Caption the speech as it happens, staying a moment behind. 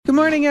Good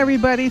morning,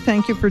 everybody.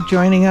 Thank you for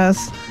joining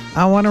us.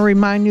 I want to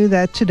remind you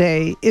that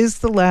today is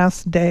the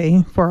last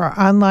day for our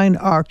online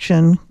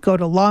auction. Go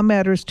to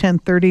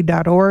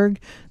lawmatters1030.org.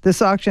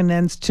 This auction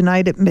ends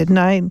tonight at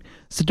midnight,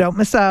 so don't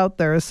miss out.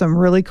 There are some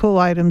really cool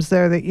items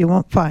there that you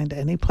won't find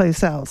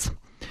anyplace else.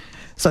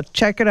 So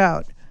check it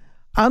out.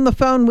 On the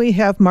phone, we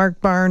have Mark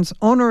Barnes,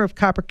 owner of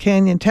Copper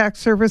Canyon Tax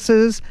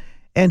Services,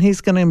 and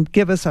he's going to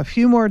give us a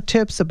few more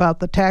tips about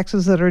the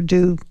taxes that are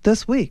due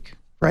this week,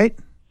 right?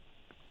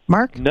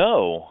 Mark?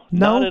 No,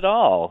 not at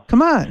all.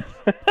 Come on.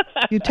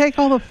 You take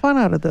all the fun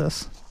out of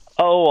this.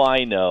 Oh,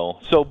 I know.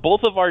 So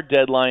both of our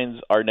deadlines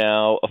are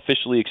now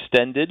officially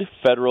extended.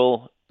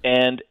 Federal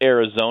and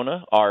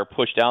Arizona are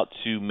pushed out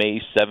to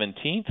May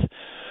 17th.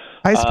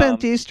 I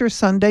spent Easter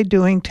Sunday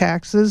doing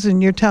taxes,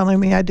 and you're telling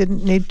me I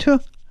didn't need to?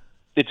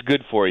 It's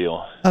good for you.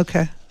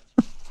 Okay.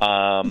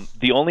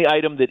 The only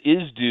item that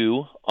is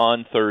due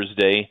on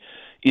Thursday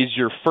is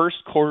your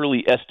first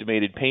quarterly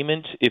estimated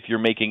payment if you're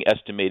making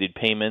estimated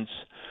payments.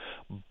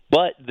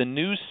 But the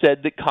news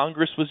said that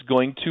Congress was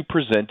going to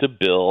present a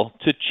bill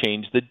to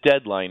change the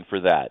deadline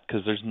for that,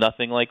 because there's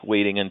nothing like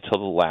waiting until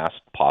the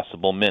last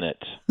possible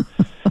minute.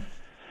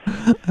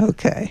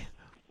 Okay.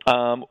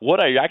 I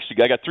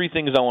got three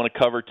things I want to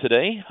cover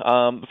today.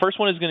 The first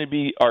one is going to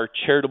be our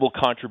charitable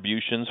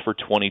contributions for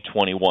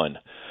 2021.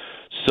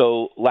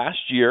 So last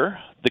year,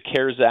 the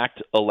CARES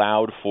Act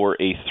allowed for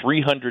a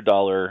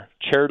 $300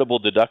 charitable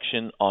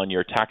deduction on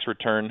your tax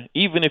return,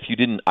 even if you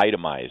didn't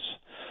itemize.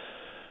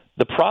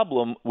 The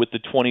problem with the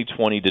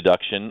 2020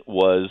 deduction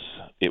was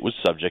it was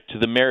subject to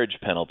the marriage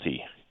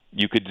penalty.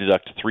 You could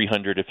deduct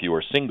 $300 if you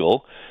were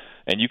single,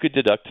 and you could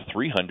deduct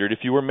 $300 if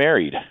you were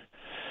married.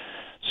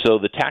 So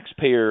the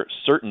Taxpayer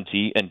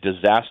Certainty and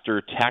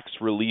Disaster Tax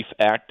Relief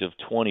Act of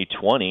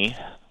 2020,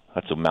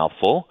 that's a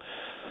mouthful,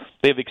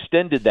 they've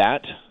extended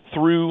that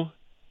through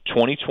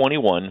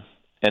 2021,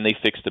 and they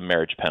fixed the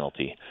marriage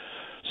penalty.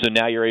 So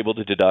now you're able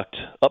to deduct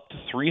up to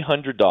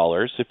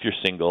 $300 if you're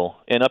single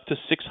and up to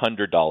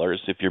 $600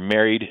 if you're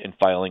married and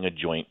filing a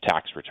joint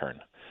tax return.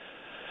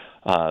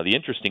 The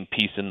interesting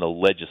piece in the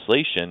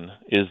legislation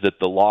is that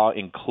the law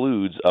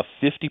includes a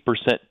 50%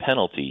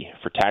 penalty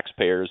for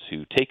taxpayers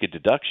who take a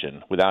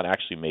deduction without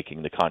actually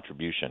making the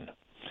contribution.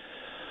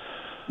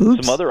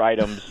 Oops. Some other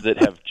items that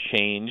have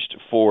changed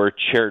for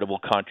charitable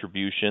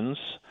contributions.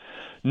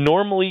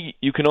 Normally,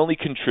 you can only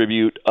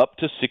contribute up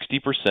to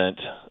 60%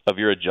 of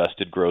your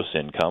adjusted gross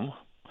income.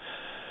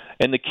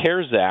 And the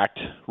CARES Act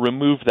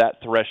removed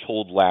that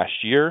threshold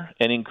last year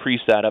and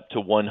increased that up to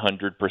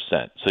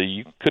 100%. So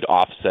you could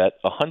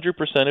offset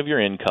 100% of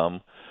your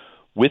income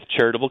with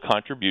charitable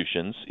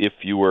contributions if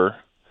you were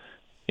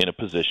in a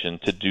position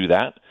to do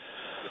that.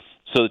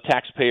 So the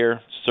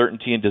Taxpayer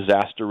Certainty and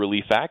Disaster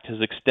Relief Act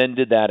has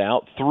extended that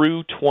out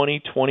through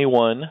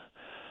 2021.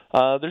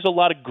 There's a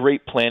lot of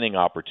great planning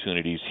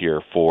opportunities here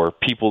for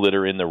people that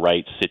are in the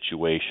right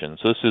situation.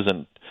 So this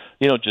isn't,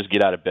 just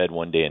get out of bed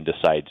one day and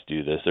decide to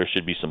do this. There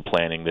should be some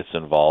planning that's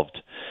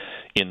involved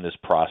in this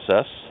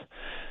process.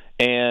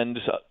 And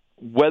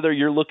whether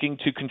you're looking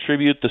to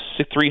contribute the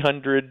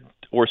 $300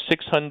 or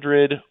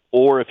 $600,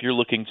 or if you're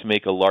looking to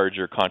make a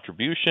larger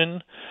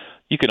contribution,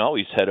 you can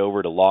always head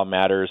over to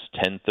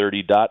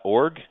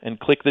lawmatters1030.org and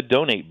click the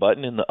donate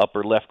button in the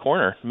upper left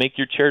corner. Make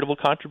your charitable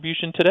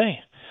contribution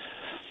today.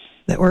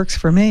 That works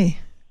for me.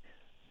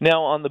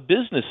 Now, on the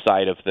business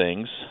side of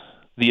things,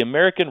 the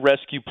American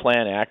Rescue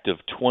Plan Act of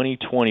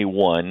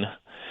 2021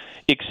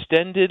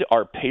 extended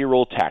our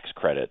payroll tax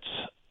credits.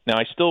 Now,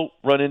 I still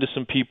run into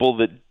some people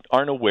that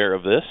aren't aware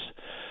of this,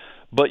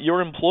 but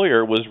your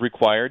employer was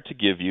required to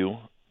give you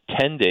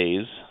 10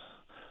 days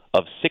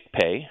of sick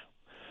pay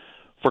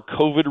for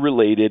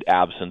COVID-related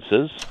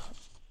absences,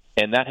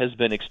 and that has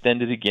been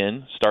extended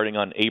again starting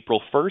on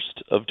April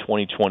 1st of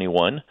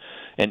 2021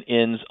 and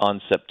ends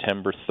on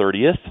September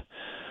 30th.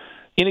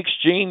 In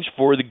exchange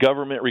for the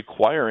government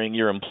requiring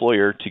your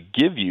employer to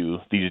give you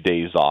these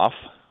days off,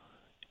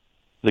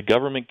 the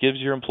government gives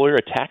your employer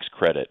a tax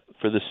credit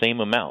for the same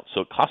amount.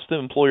 So it costs the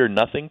employer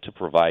nothing to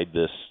provide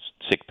this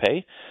sick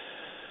pay.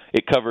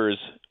 It covers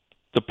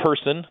the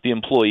person, the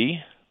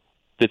employee,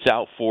 that's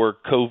out for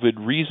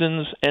COVID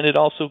reasons, and it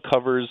also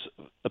covers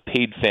a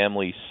paid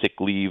family sick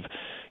leave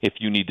if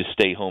you need to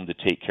stay home to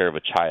take care of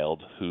a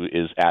child who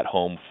is at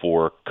home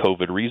for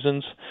COVID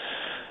reasons.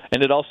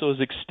 And it also has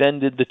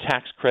extended the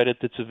tax credit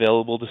that's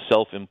available to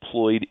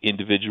self-employed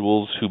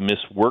individuals who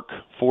miss work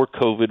for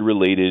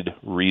COVID-related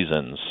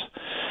reasons.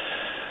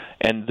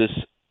 And this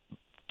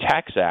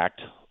Tax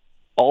Act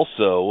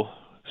also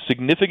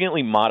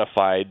significantly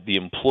modified the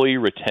employee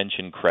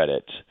retention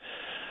credit.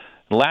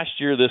 Last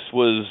year,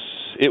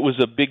 it was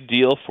a big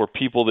deal for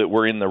people that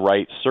were in the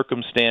right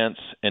circumstance,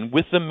 and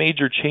with the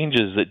major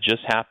changes that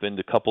just happened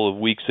a couple of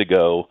weeks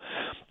ago,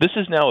 this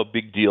is now a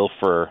big deal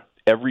for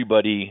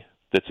everybody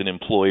that's an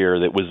employer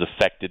that was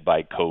affected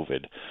by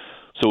COVID.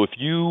 So if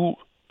you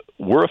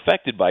were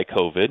affected by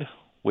COVID,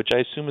 which I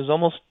assume is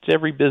almost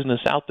every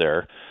business out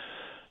there,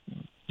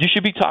 you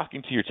should be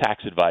talking to your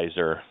tax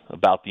advisor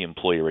about the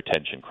employee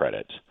retention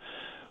credit.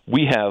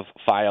 we have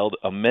filed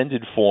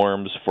amended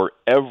forms for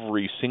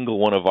every single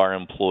one of our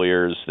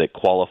employers that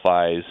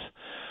qualifies,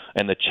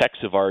 and the checks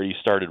have already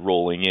started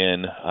rolling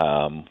in.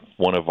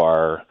 One of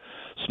our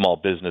small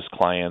business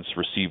clients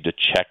received a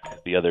check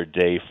the other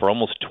day for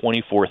almost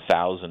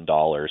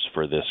 $24,000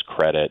 for this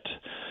credit.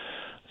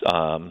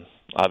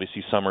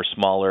 Obviously, some are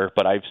smaller,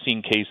 but I've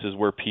seen cases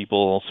where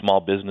people, small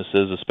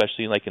businesses,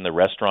 especially like in the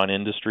restaurant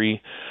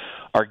industry,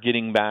 are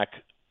getting back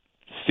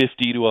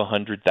 $50,000 to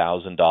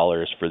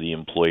 $100,000 for the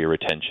employee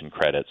retention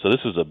credit. So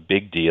this is a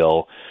big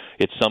deal.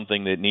 It's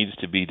something that needs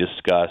to be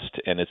discussed,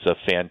 and it's a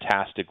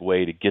fantastic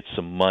way to get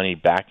some money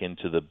back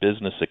into the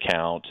business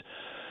account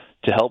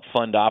to help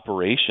fund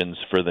operations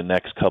for the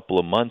next couple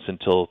of months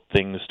until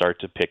things start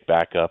to pick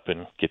back up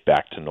and get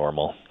back to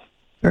normal.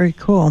 Very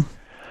cool.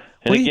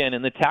 And again,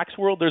 in the tax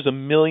world, there's a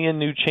million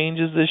new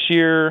changes this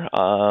year.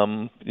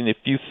 And if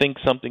you think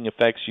something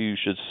affects you, you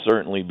should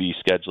certainly be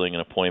scheduling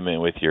an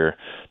appointment with your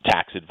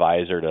tax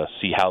advisor to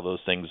see how those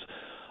things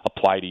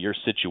apply to your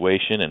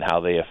situation and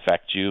how they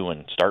affect you,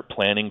 and start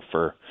planning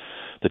for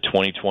the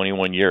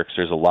 2021 year, because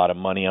there's a lot of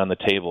money on the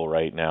table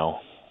right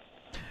now.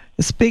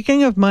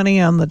 Speaking of money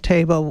on the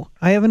table,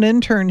 I have an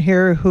intern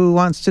here who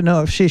wants to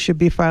know if she should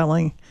be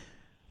filing.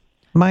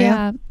 Maya?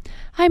 Yeah.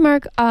 Hi,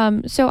 Mark.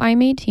 So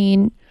I'm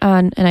 18,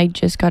 and I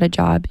just got a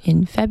job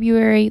in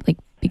February, like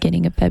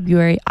beginning of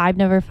February. I've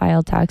never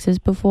filed taxes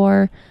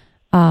before,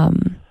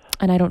 and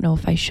I don't know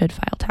if I should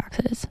file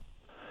taxes.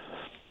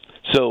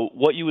 So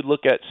what you would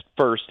look at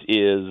first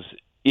is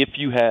if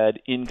you had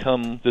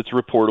income that's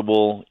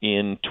reportable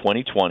in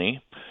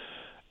 2020,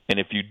 and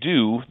if you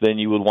do, then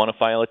you would want to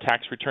file a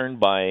tax return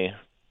by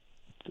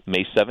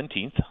May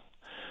 17th.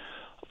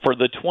 For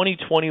the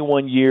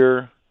 2021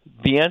 year,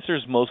 the answer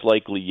is most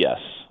likely yes.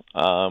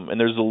 And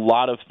there's a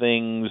lot of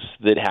things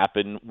that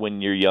happen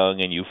when you're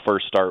young and you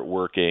first start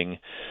working.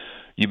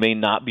 You may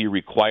not be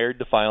required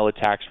to file a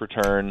tax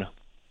return,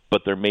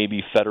 but there may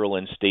be federal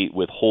and state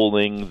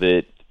withholding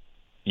that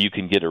you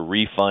can get a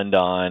refund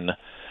on.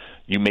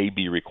 You may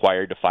be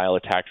required to file a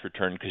tax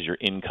return because your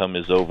income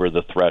is over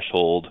the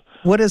threshold.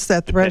 What is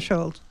that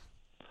threshold?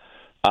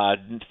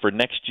 For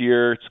next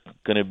year, it's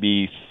going to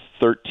be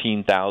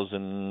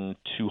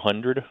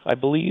 $13,200, I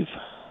believe.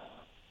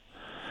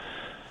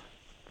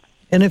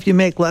 And if you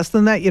make less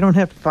than that, you don't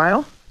have to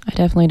file? I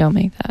definitely don't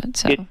make that.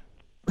 So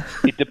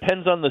it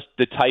depends on the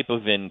type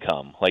of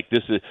income. Like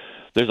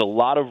there's a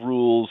lot of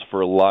rules for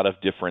a lot of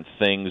different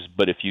things,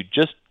 but if you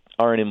just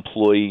are an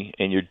employee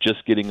and you're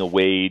just getting a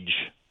wage,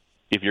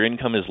 if your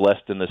income is less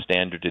than the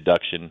standard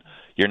deduction,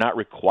 you're not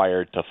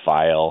required to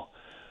file.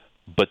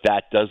 But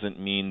that doesn't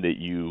mean that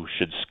you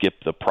should skip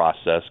the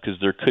process, because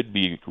there could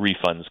be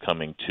refunds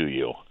coming to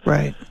you.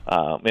 Right.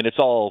 And it's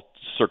all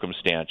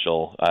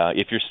circumstantial.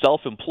 If you're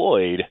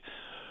self-employed,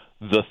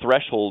 the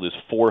threshold is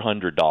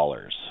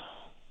 $400.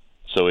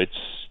 So it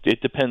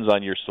depends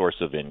on your source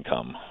of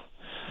income.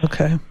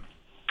 Okay.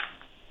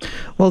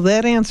 Well,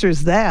 that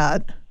answers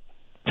that.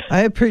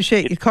 I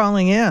appreciate you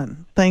calling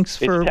in. Thanks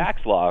for... It's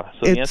tax law,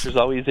 so the answer is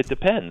always it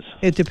depends.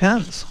 It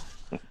depends.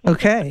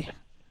 Okay.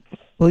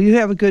 Well, you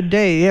have a good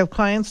day. You have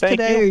clients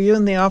today? Are you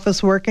in the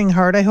office working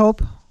hard, I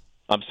hope?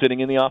 I'm sitting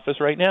in the office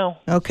right now.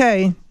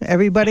 Okay.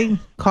 Everybody,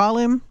 call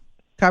him.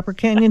 Copper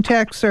Canyon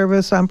Tax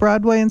Service on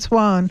Broadway and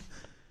Swan.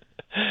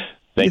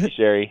 Thank you,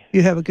 Sherry.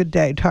 You have a good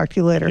day. Talk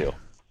to you later. Thank you.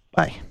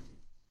 Bye.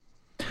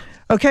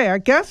 Okay, our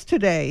guest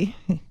today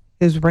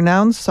is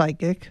renowned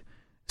psychic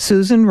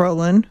Susan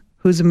Rowland,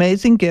 whose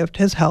amazing gift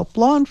has helped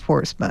law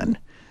enforcement.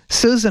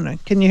 Susan,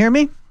 can you hear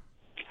me?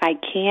 I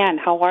can.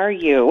 How are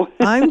you?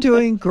 I'm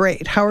doing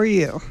great. How are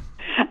you?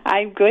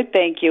 I'm good,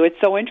 thank you. It's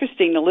so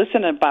interesting to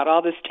listen about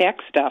all this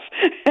tax stuff.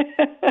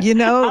 You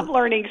know, I'm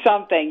learning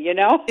something, you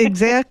know?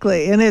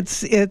 Exactly. And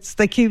it's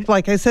they keep,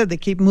 like I said, they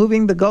keep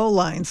moving the goal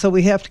line, so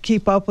we have to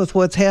keep up with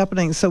what's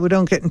happening so we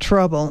don't get in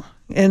trouble.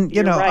 And,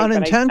 You're right,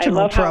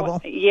 unintentional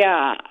trouble.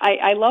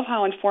 I love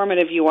how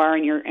informative you are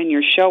and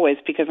your show is,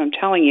 because I'm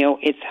telling you,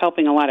 it's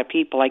helping a lot of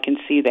people. I can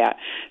see that.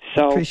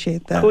 So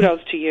appreciate that.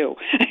 Kudos to you.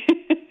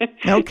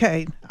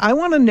 Okay. I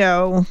want to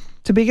know,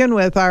 to begin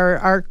with,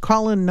 our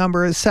call-in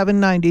number is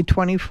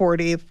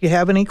 790-2040. If you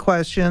have any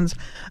questions,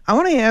 I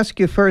want to ask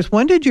you first,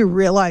 when did you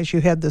realize you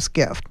had this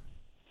gift?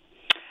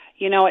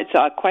 You know, it's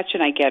a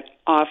question I get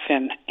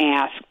often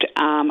asked.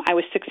 I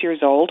was 6 years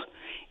old,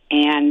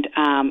 and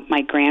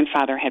my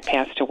grandfather had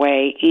passed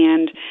away.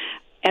 And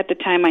at the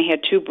time, I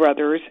had two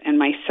brothers and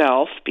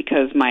myself,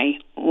 because my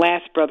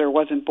last brother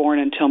wasn't born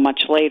until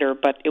much later,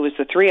 but it was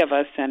the three of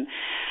us, and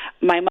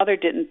my mother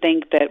didn't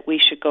think that we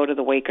should go to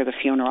the wake or the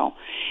funeral.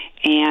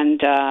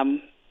 And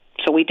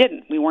so we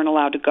didn't. We weren't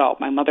allowed to go.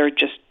 My mother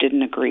just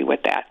didn't agree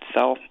with that.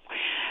 So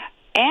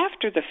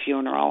after the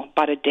funeral,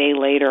 about a day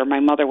later, my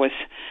mother was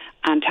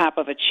on top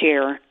of a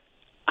chair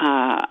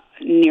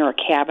near a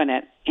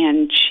cabinet,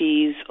 and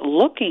she's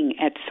looking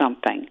at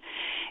something.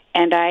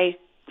 And I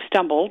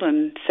stumbled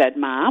and said,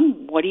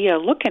 "Mom, what are you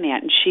looking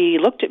at?" And she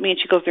looked at me and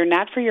she goes, "They're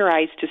not for your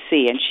eyes to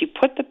see." And she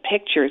put the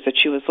pictures that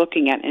she was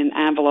looking at in an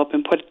envelope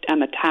and put it on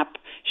the top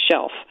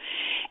shelf.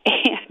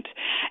 And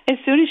as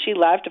soon as she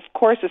left, of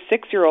course, a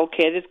 6-year-old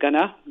kid is going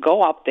to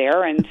go up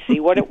there and see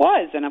what it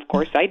was. And, of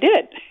course, I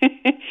did.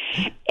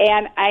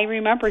 And I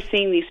remember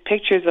seeing these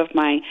pictures of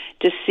my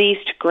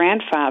deceased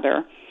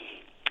grandfather,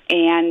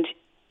 and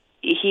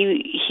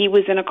he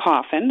was in a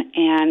coffin,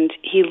 and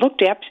he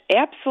looked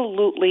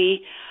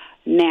absolutely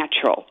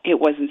natural. It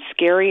wasn't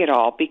scary at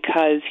all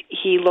because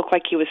he looked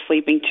like he was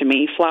sleeping to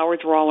me. Flowers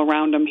were all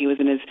around him. He was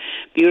in his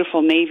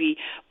beautiful navy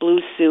blue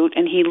suit,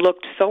 and he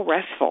looked so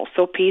restful,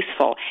 so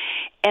peaceful.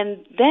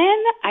 And then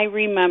I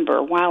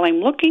remember, while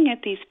I'm looking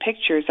at these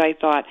pictures, I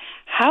thought,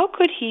 how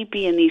could he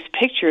be in these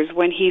pictures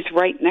when he's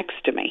right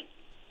next to me?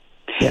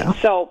 Yeah.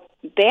 So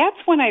that's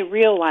when I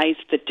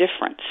realized the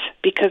difference,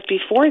 because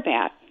before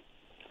that,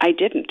 I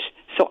didn't.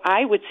 So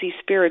I would see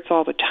spirits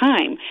all the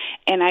time,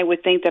 and I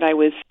would think that I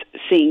was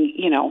seeing,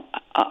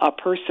 a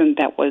person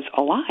that was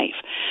alive.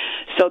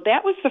 So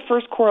that was the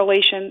first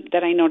correlation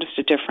that I noticed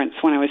a difference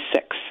when I was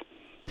 6.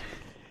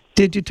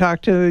 Did you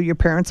talk to your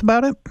parents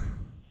about it?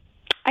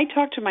 I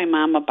talked to my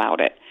mom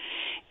about it,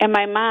 and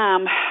my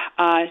mom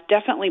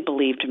definitely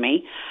believed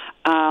me.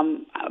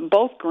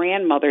 Both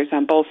grandmothers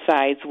on both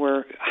sides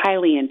were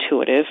highly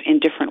intuitive in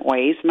different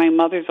ways. My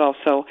mother's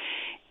also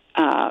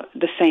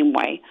the same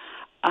way.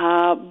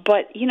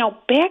 But,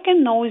 back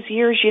in those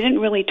years, you didn't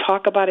really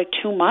talk about it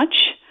too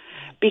much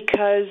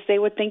because they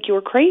would think you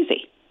were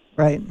crazy.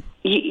 Right.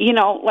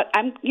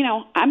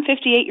 I'm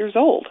 58 years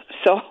old.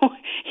 So,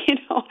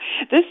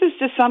 this is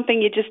just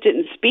something you just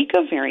didn't speak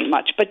of very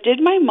much. But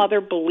did my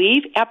mother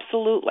believe?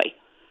 Absolutely.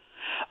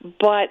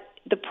 But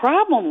the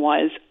problem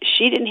was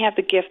she didn't have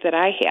the gift that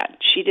I had.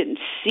 She didn't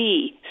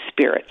see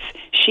spirits.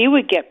 She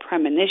would get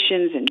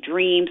premonitions and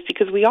dreams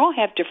because we all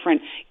have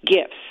different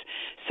gifts.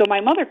 So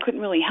my mother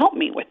couldn't really help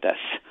me with this.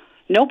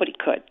 Nobody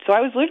could. So I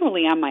was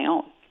literally on my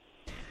own.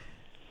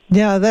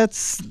 Yeah,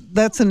 that's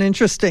an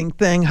interesting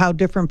thing, how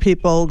different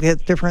people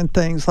get different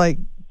things. Like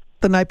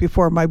the night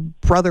before my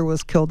brother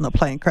was killed in a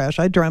plane crash,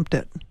 I dreamt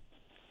it.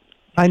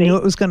 I knew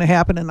it was going to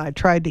happen, and I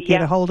tried to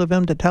get a hold of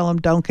him to tell him,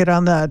 don't get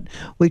on that.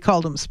 We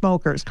called them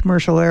smokers,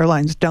 commercial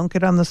airlines, don't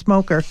get on the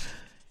smoker.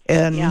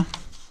 And,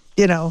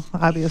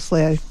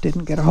 obviously I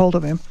didn't get a hold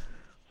of him.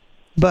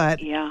 But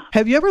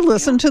have you ever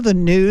listened to the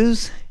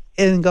news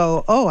and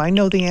go, oh, I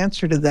know the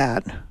answer to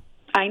that?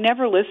 I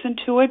never listen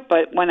to it,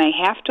 but when I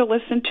have to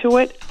listen to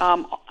it,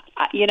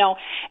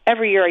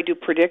 every year I do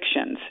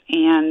predictions,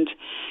 and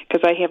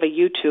because I have a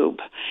YouTube,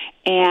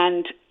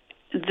 and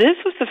this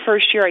was the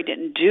first year I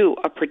didn't do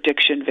a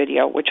prediction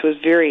video, which was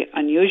very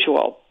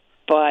unusual.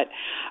 But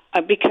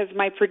because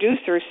my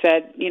producer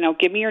said,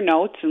 give me your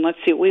notes and let's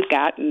see what we've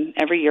got. And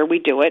every year we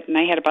do it. And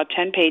I had about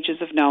 10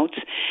 pages of notes.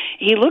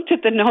 He looked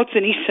at the notes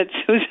and he said,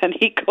 Susan,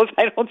 he goes,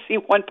 I don't see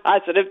one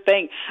positive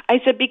thing. I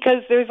said,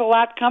 because there's a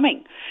lot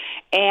coming.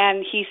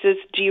 And he says,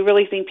 do you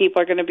really think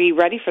people are going to be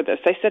ready for this?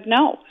 I said,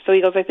 no. So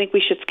he goes, I think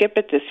we should skip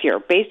it this year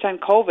based on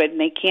COVID, and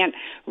they can't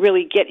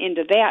really get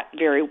into that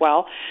very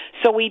well.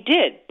 So we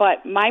did.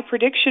 But my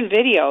prediction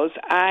videos,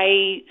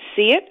 I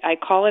see it. I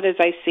call it as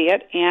I see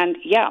it. And,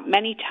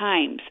 many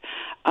times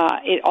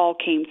it all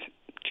came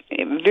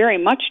very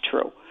much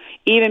true.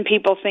 Even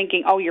people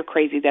thinking, oh, you're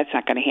crazy, that's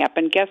not going to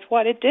happen. Guess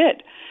what? It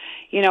did.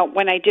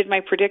 When I did my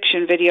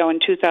prediction video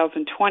in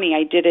 2020,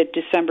 I did it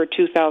December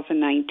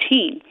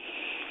 2019.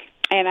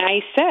 And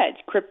I said,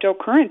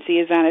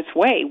 cryptocurrency is on its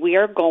way. We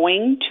are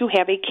going to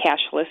have a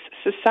cashless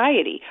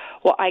society.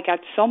 Well, I got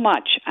so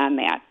much on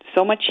that,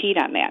 so much heat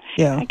on that.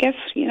 Yeah. I guess,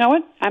 you know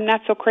what? I'm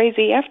not so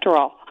crazy after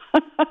all.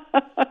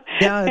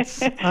 Yeah,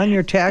 it's on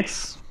your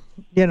tax,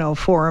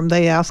 forum.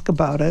 They ask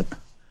about it.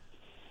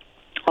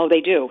 Oh,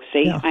 they do.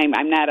 See, Yeah.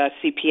 I'm not a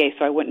CPA,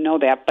 so I wouldn't know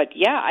that. But,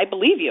 I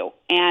believe you.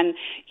 And,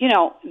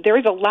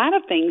 there's a lot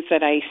of things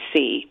that I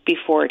see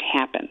before it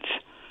happens.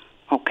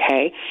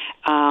 Okay,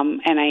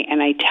 and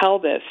I tell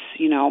this,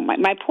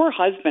 my poor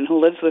husband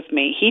who lives with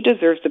me, he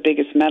deserves the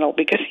biggest medal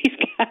because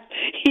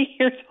he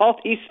hears all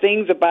these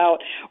things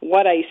about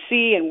what I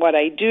see and what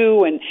I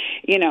do, and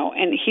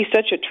and he's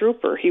such a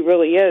trooper, he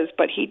really is,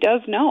 but he does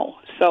know.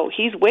 So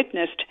he's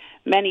witnessed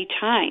many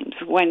times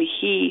when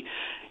he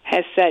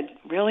has said,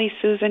 really,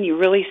 Susan, you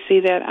really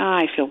see that?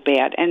 I feel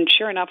bad. And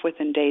sure enough,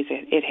 within days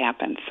it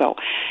happens. So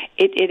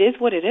it is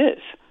what it is.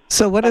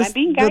 So what but is I'm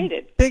being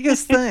guided. The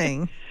biggest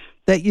thing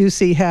that you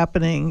see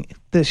happening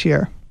this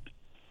year?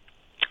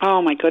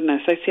 Oh, my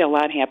goodness. I see a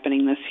lot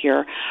happening this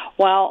year.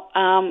 Well,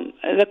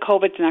 the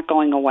COVID's not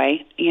going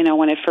away.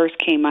 When it first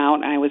came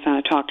out, I was on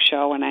a talk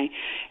show, and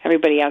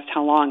everybody asked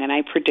how long, and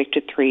I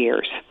predicted 3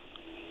 years.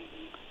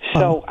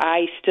 So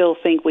I still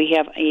think we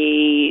have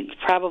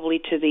probably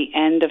to the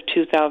end of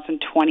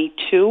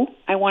 2022,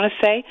 I want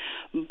to say.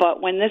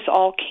 But when this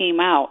all came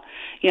out,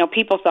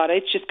 people thought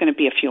it's just going to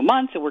be a few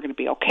months and we're going to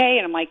be okay.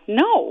 And I'm like,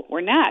 no,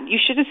 we're not. You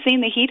should have seen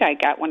the heat I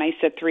got when I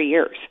said 3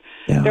 years.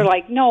 Yeah. They're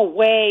like, no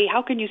way.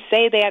 How can you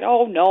say that?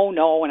 Oh,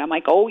 no. And I'm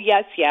like, oh,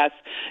 yes. I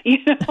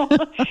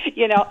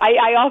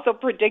also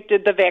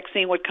predicted the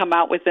vaccine would come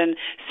out within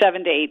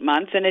 7 to 8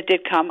 months, and it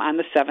did come on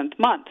the 7th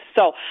month.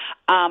 So,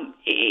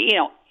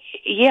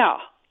 yeah,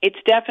 it's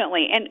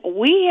definitely, and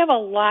we have a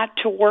lot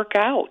to work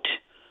out.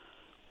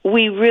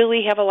 we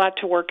really have a lot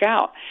to work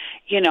out,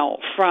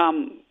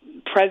 from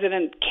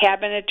president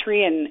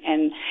cabinetry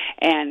and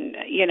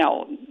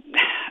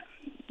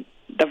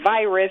the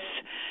virus,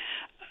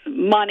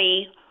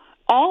 money,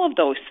 all of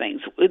those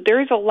things.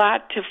 There's a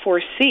lot to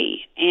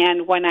foresee.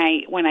 And when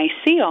I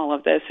see all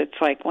of this, it's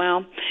like,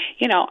 well,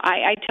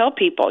 I tell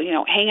people,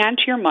 hang on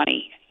to your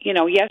money.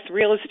 Yes,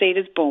 real estate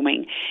is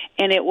booming,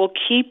 and it will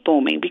keep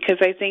booming because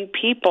I think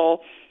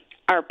people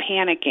are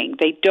panicking.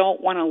 They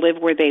don't want to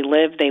live where they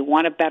live. They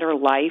want a better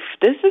life.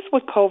 This is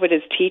what COVID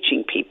is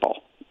teaching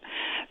people.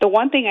 The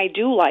one thing I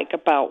do like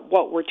about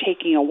what we're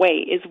taking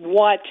away is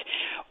what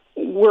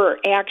we're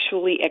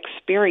actually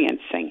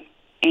experiencing.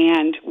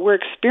 And we're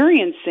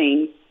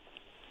experiencing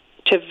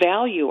to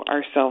value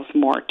ourselves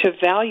more, to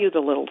value the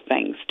little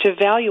things, to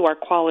value our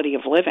quality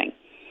of living.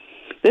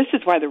 This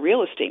is why the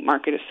real estate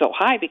market is so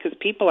high, because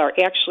people are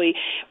actually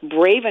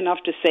brave enough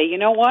to say, you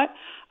know what,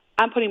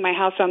 I'm putting my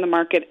house on the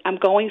market. I'm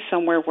going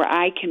somewhere where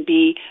I can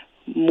be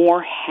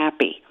more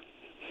happy,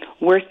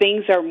 where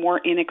things are more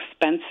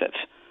inexpensive,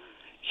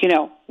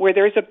 where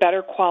there's a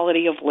better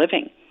quality of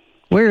living.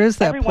 Where is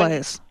that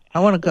place? I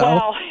want to go.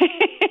 Well,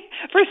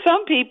 for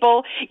some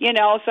people,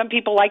 some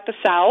people like the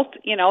South.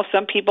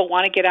 Some people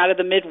want to get out of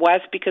the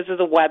Midwest because of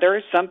the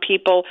weather. Some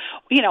people,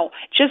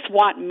 just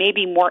want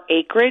maybe more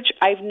acreage.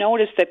 I've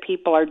noticed that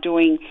people are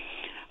doing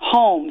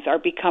homes are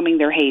becoming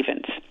their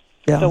havens.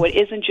 Yeah. So it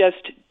isn't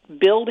just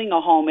building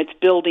a home, it's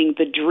building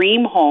the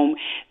dream home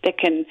that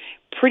can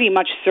pretty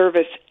much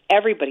service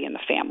everybody in the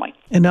family.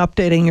 And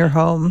updating your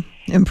home,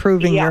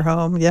 improving your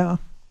home, yeah.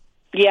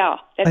 Yeah,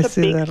 that's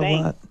a big thing. I see that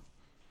a lot.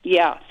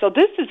 Yeah, so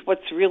this is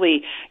what's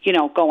really,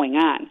 going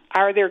on.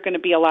 Are there going to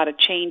be a lot of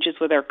changes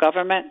with our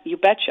government? You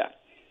betcha.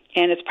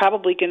 And it's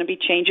probably going to be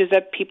changes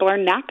that people are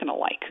not going to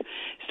like.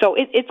 So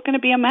it's going to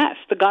be a mess.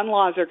 The gun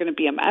laws are going to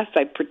be a mess.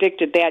 I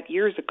predicted that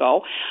years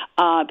ago.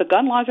 The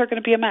gun laws are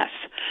going to be a mess.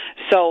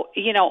 So,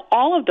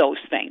 all of those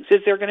things.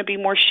 Is there going to be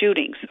more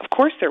shootings? Of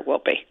course there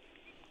will be.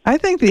 I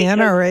think the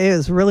NRA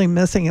is really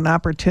missing an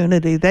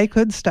opportunity. They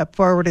could step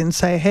forward and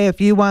say, hey,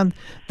 if you want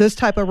this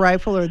type of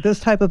rifle or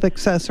this type of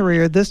accessory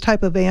or this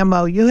type of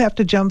ammo, you have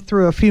to jump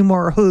through a few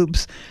more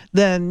hoops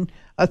than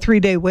a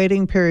 3-day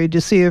waiting period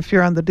to see if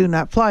you're on the do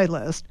not fly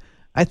list.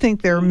 I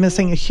think they're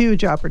missing a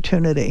huge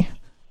opportunity.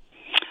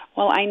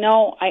 Well, I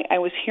know I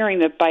was hearing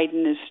that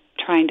Biden is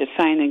trying to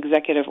sign an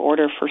executive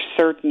order for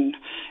certain,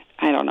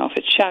 I don't know if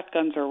it's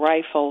shotguns or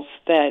rifles,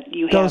 that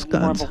you have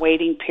more of a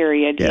waiting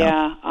period.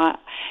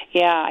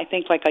 Yeah, I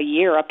think like a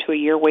year, up to a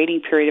year waiting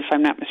period, if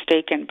I'm not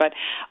mistaken. But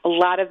a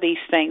lot of these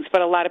things,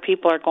 but a lot of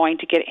people are going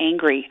to get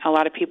angry. A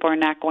lot of people are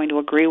not going to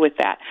agree with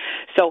that.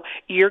 So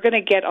you're going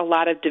to get a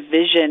lot of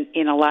division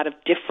in a lot of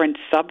different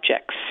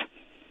subjects.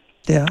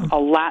 Yeah. A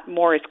lot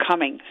more is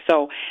coming.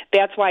 So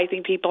that's why I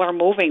think people are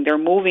moving. They're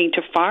moving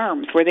to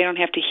farms where they don't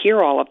have to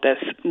hear all of this.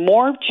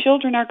 More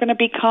children are going to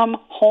become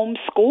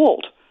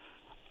homeschooled.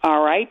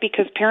 All right,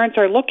 because parents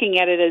are looking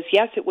at it as,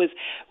 yes, it was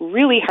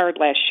really hard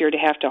last year to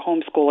have to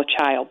homeschool a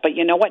child, but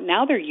you know what?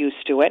 Now they're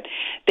used to it.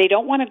 They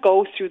don't want to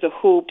go through the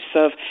hoops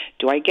of,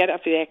 do I get a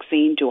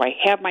vaccine? Do I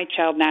have my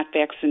child not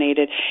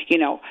vaccinated?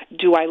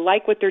 Do I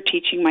like what they're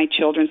teaching my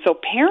children? So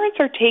parents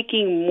are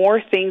taking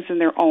more things in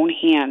their own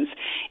hands,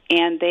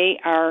 and they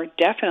are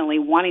definitely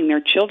wanting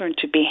their children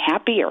to be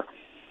happier.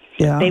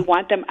 Yeah. They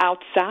want them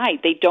outside.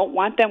 They don't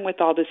want them with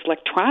all this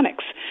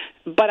electronics.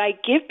 But I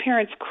give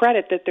parents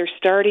credit that they're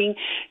starting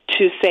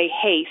to say,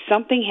 hey,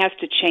 something has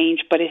to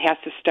change, but it has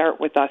to start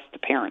with us, the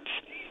parents.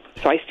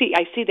 So I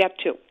see that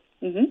too.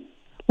 Mm-hmm.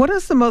 What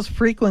is the most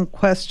frequent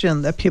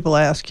question that people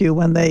ask you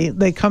when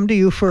they come to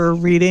you for a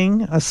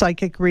reading, a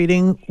psychic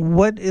reading?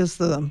 What is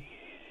the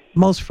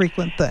most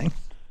frequent thing?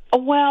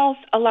 Well,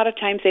 a lot of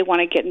times they want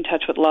to get in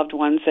touch with loved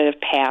ones that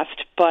have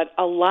passed, but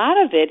a lot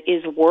of it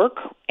is work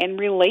and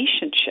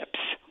relationships.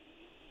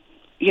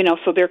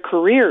 So their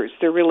careers,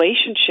 their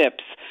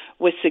relationships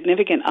with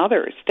significant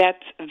others,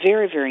 that's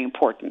very, very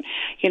important.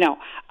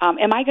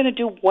 Am I going to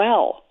do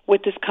well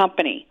with this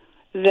company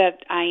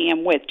that I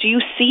am with? Do you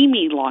see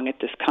me long at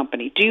this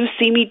company? Do you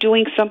see me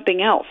doing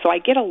something else? So I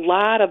get a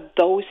lot of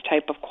those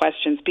type of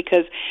questions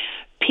because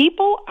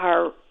people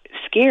are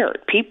scared.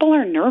 People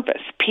are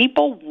nervous.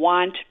 People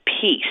want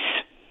peace,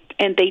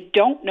 and they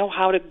don't know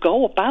how to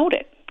go about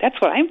it. That's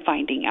what I'm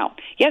finding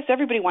out. Yes,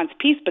 everybody wants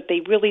peace, but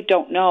they really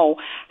don't know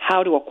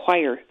how to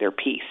acquire their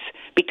peace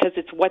because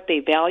it's what they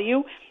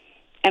value,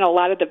 and a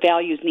lot of the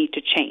values need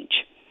to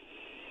change.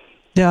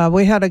 Yeah,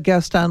 we had a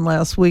guest on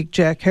last week,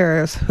 Jack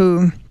Harris,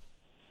 who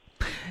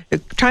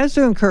tries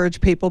to encourage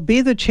people,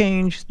 be the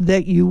change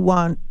that you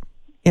want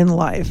in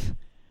life.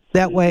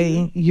 That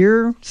way,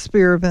 your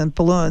sphere of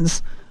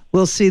influence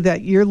will see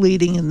that you're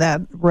leading in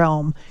that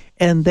realm,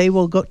 and they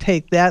will go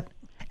take that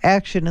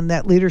action and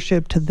that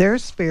leadership to their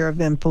sphere of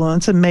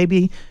influence, and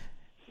maybe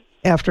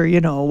after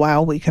a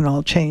while we can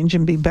all change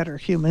and be better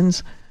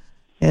humans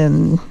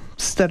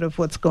instead of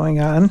what's going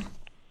on.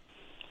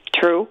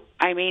 True.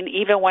 I mean,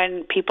 even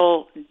when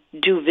people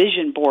do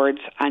vision boards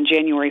on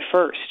January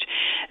 1st,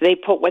 They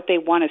put what they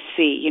want to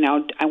see. You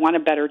know, I want a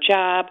better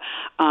job.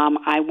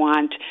 I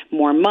want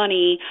more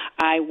money.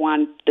 I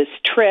want this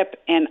trip.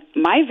 And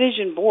my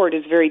vision board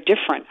is very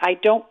different. I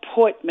don't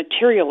put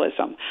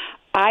materialism.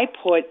 I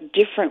put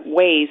different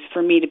ways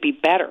for me to be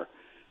better,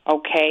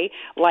 okay?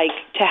 Like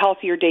to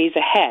healthier days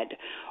ahead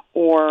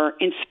or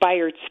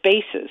inspired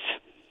spaces.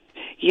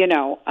 You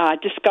know,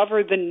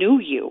 discover the new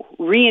you,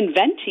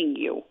 reinventing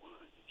you.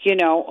 You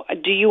know,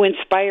 do you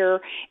inspire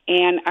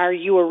and are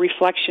you a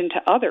reflection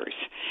to others?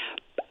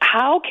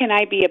 How can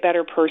I be a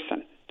better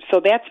person?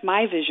 So that's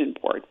my vision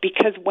board,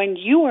 because when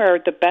you are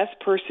the best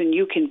person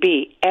you can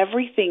be,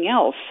 everything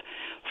else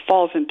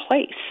falls in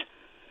place.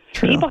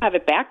 True. People have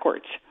it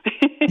backwards.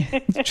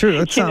 True,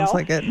 it sounds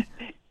like it.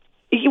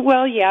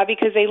 Well, yeah,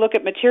 because they look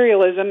at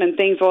materialism and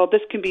things, well,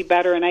 this can be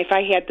better, and if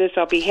I had this,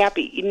 I'll be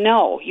happy.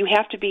 No, you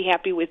have to be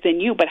happy within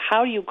you, but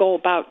how do you go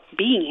about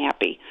being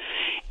happy?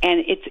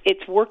 And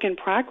it's work in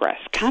progress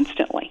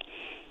constantly.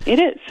 It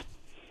is.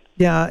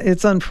 Yeah,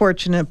 it's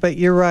unfortunate, but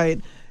you're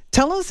right.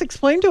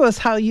 Explain to us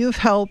how you've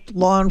helped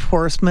law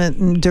enforcement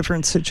in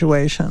different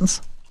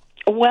situations.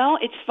 Well,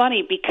 it's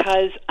funny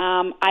because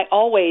I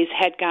always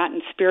had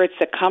gotten spirits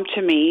that come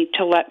to me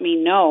to let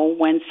me know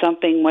when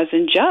something was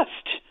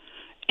unjust,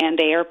 and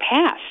they are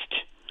past.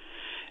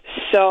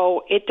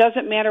 So it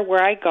doesn't matter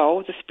where I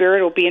go. The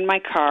spirit will be in my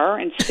car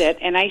and sit,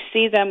 and I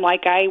see them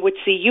like I would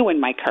see you in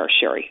my car,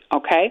 Sherry,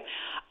 okay?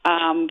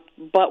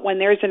 But when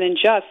there's an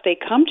unjust, they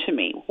come to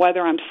me.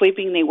 Whether I'm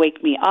sleeping, they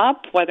wake me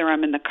up. Whether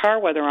I'm in the car,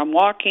 whether I'm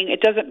walking,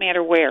 it doesn't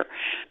matter where.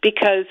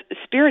 Because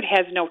spirit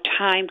has no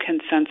time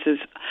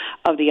consensus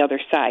of the other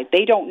side.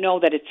 They don't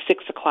know that it's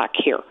 6 o'clock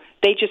here.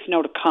 They just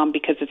know to come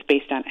because it's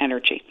based on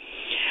energy.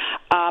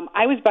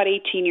 I was about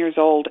 18 years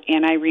old,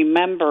 and I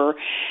remember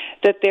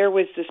that there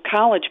was this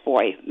college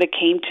boy that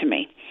came to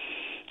me.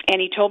 And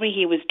he told me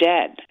he was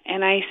dead.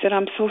 And I said,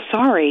 I'm so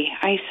sorry.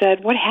 I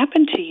said, what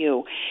happened to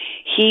you?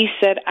 He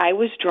said, I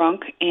was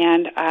drunk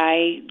and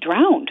I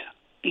drowned.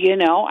 You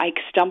know, I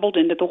stumbled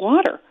into the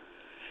water.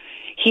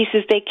 He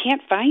says, they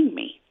can't find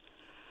me.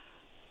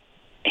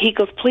 He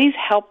goes, please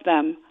help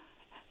them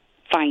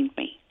find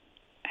me.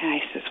 And I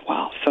says,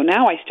 well, so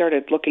now I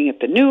started looking at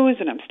the news,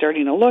 and I'm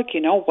starting to look,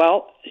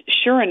 well,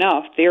 sure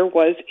enough, there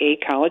was a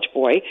college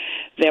boy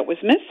that was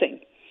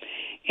missing.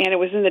 And it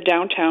was in the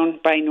downtown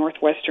by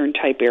Northwestern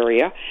type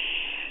area.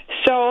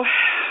 So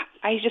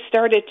I just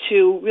started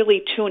to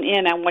really tune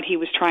in on what he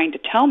was trying to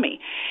tell me.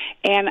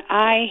 And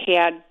I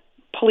had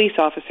police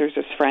officers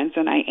as friends,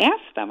 and I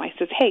asked them, I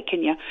said, hey,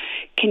 can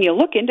you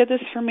look into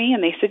this for me?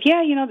 And they said,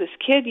 yeah, this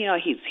kid,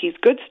 he's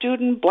a good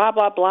student, blah,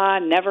 blah, blah,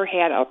 never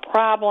had a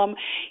problem.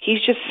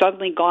 He's just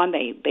suddenly gone.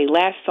 They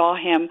last saw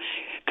him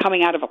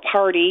coming out of a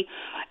party,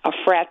 a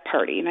frat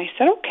party. And I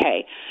said,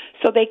 okay.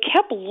 So they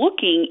kept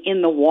looking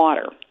in the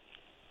water.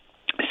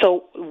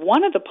 So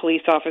one of the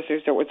police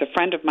officers that was a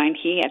friend of mine,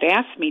 he had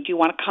asked me, do you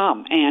want to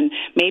come? And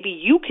maybe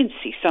you can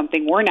see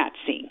something we're not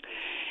seeing.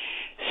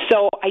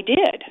 So I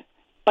did.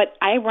 But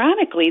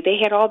ironically, they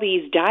had all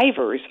these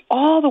divers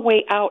all the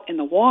way out in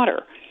the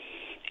water,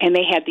 and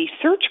they had these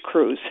search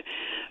crews.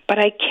 But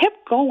I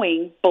kept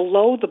going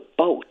below the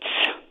boats.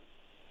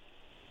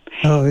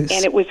 Oh, and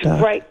it was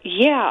right,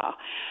 yeah.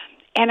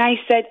 And I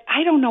said,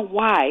 I don't know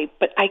why,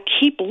 but I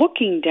keep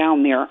looking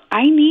down there.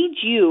 I need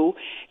you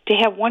to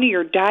have one of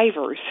your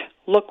divers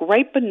look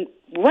right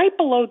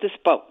below this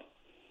boat.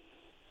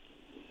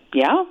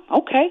 Yeah,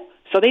 okay.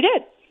 So they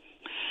did.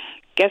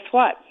 Guess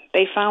what?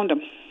 They found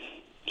him.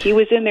 He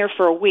was in there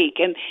for a week.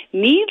 And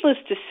needless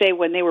to say,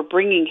 when they were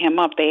bringing him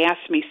up, they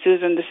asked me,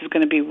 Susan, this is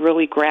going to be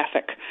really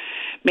graphic.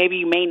 Maybe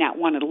you may not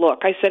want to look.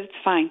 I said, it's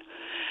fine.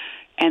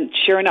 And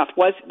sure enough,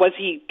 was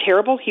he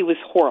terrible? He was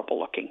horrible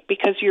looking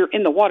because you're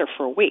in the water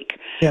for a week.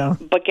 Yeah.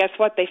 But guess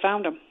what? They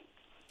found him.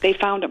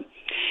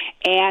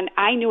 And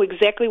I knew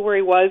exactly where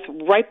he was,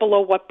 right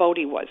below what boat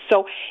he was.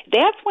 So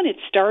that's when it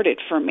started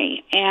for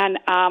me. And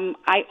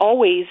I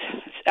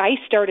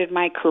started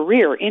my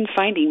career in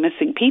finding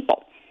missing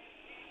people.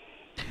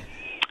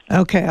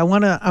 Okay, I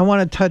want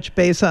to touch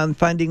base on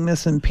finding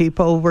missing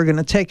people. We're going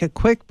to take a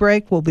quick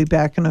break. We'll be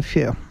back in a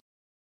few.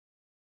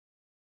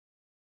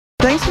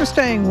 Thanks for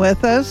staying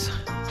with us.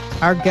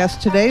 Our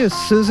guest today is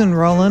Susan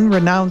Rowland,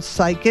 renowned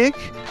psychic,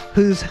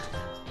 whose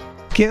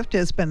gift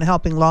has been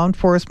helping law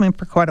enforcement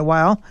for quite a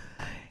while.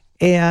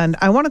 And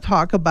I want to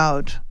talk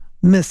about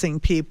missing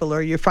people,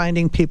 or you're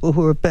finding people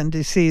who have been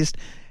deceased.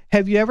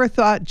 Have you ever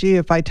thought, gee,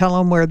 if I tell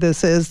them where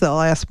this is, they'll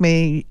ask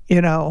me,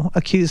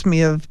 accuse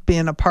me of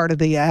being a part of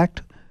the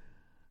act?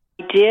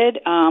 I did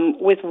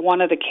with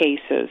one of the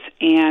cases,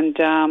 and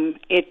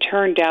it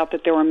turned out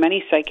that there were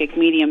many psychic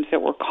mediums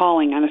that were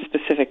calling on a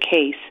specific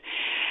case,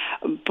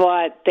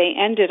 but they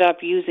ended up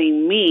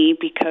using me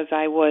because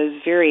I was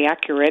very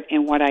accurate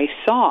in what I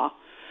saw.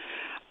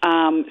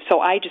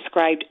 So I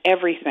described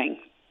everything.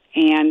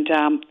 And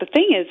the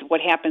thing is,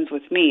 what happens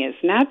with me is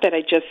not that I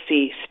just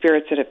see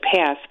spirits that have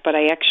passed, but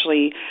I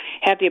actually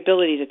have the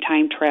ability to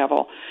time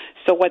travel.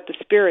 So what the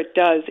spirit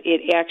does,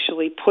 it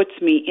actually puts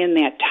me in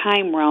that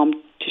time realm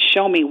to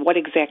show me what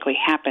exactly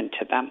happened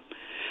to them.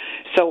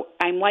 So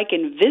I'm like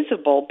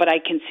invisible, but I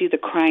can see the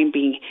crime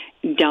being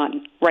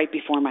done right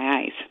before my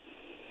eyes.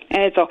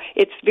 And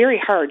it's very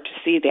hard to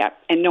see that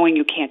and knowing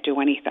you can't do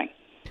anything.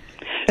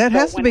 That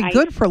has to be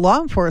good for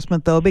law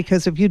enforcement, though,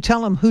 because if you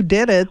tell them who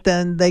did it,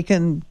 then they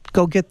can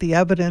go get the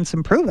evidence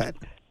and prove it.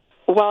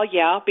 Well,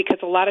 yeah, because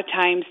a lot of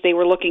times they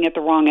were looking at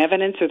the wrong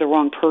evidence or the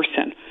wrong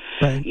person.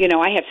 Right. You know,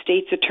 I have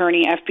state's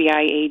attorney,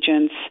 FBI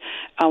agents,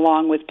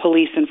 along with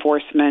police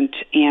enforcement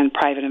and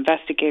private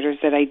investigators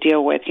that I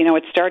deal with. You know,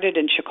 it started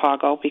in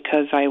Chicago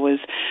because I was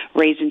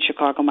raised in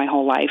Chicago my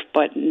whole life,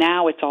 but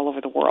now it's all over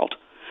the world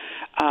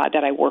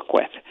that I work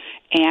with.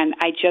 And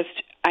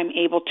I'm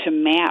able to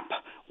map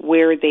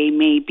where they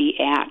may be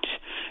at.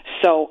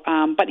 So,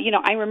 but, you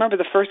know, I remember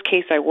the first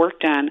case I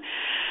worked on,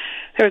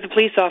 there was a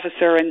police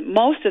officer, and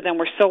most of them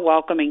were so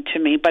welcoming to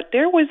me, but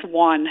there was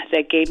one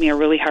that gave me a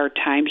really hard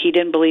time. He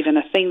didn't believe in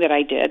a thing that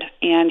I did,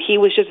 and he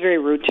was just very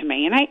rude to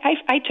me. And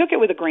I took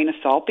it with a grain of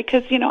salt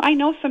because, you know, I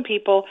know some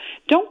people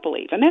don't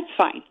believe, and that's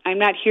fine. I'm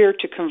not here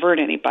to convert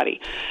anybody.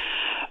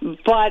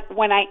 But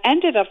when I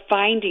ended up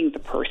finding the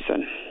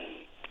person,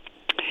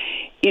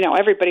 you know,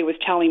 everybody was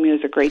telling me it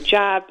was a great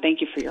job, thank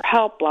you for your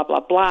help, blah,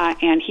 blah, blah,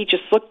 and he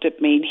just looked at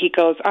me, and he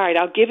goes, all right,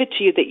 I'll give it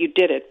to you that you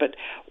did it, but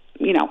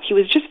you know, he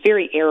was just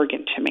very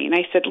arrogant to me. And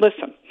I said,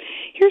 listen,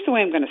 here's the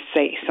way I'm going to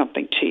say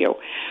something to you.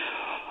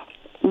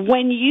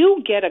 When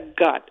you get a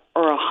gut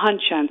or a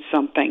hunch on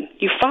something,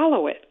 you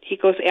follow it. He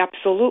goes,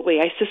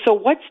 absolutely. I said, so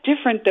what's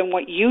different than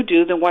what you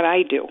do than what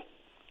I do?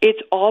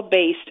 It's all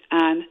based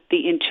on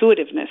the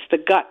intuitiveness, the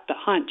gut, the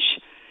hunch.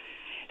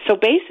 So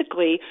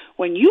basically,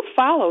 when you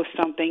follow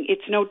something,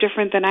 it's no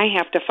different than I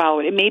have to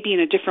follow it. It may be in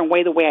a different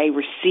way, the way I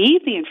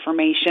receive the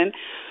information,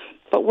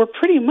 but we're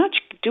pretty much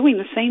doing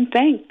the same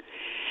thing.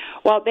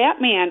 Well, that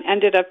man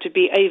ended up to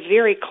be a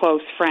very close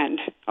friend,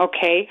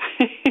 okay,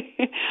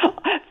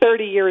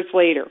 30 years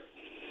later.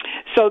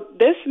 So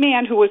this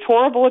man who was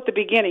horrible at the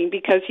beginning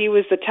because he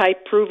was the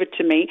type, prove it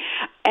to me,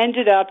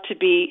 ended up to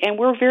be, and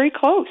we're very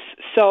close.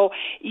 So,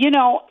 you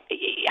know,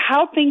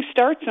 how things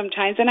start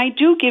sometimes, and I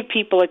do give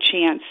people a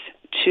chance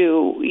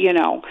to, you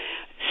know,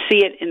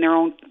 see it in their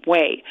own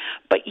way.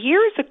 But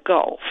years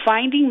ago,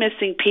 finding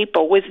missing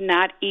people was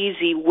not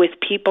easy with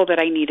people that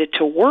I needed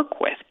to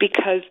work with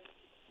because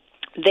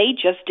they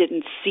just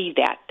didn't see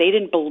that. They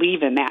didn't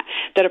believe in that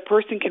a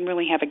person can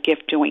really have a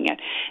gift doing it.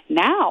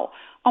 Now,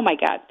 oh my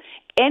God,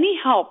 any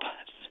help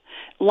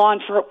law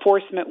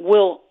enforcement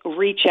will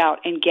reach out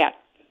and get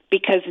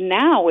because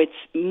now it's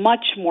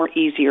much more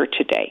easier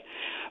today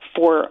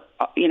for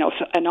you know,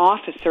 an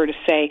officer to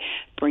say,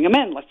 bring them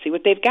in, let's see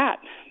what they've got.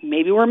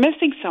 Maybe we're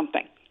missing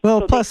something.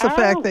 Well, so plus the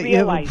fact that you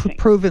have a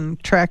proven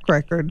track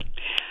record.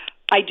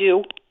 I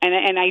do,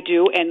 and I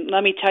do. And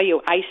let me tell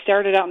you, I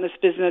started out in this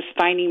business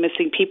finding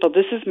missing people.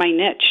 This is my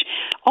niche.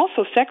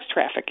 Also, sex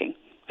trafficking.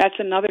 That's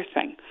another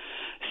thing.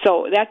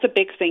 So that's a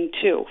big thing,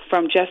 too,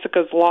 from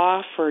Jessica's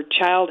Law for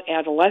child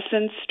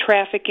adolescence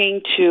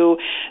trafficking to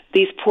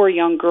these poor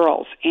young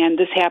girls. And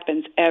this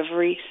happens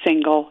every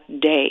single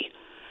day.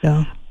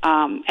 Yeah.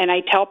 And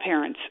I tell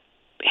parents,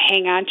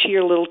 hang on to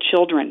your little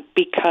children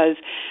because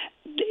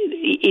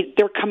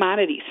they're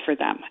commodities for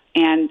them,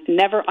 and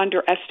never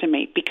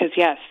underestimate because,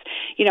 yes,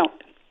 you know,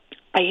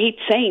 I hate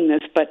saying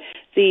this, but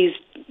these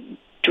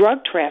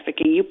drug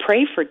trafficking, you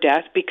pray for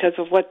death because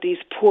of what these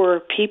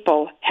poor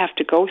people have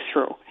to go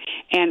through.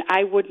 And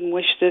I wouldn't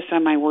wish this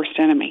on my worst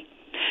enemy.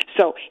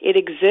 So it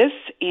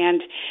exists,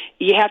 and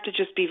you have to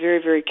just be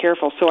very, very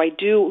careful. So I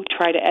do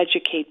try to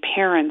educate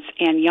parents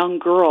and young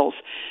girls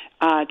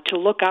to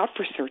look out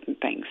for certain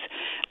things.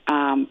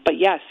 But,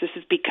 yes, this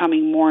is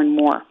becoming more and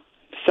more.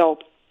 So,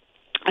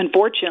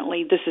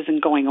 unfortunately, this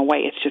isn't going away.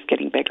 It's just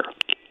getting bigger.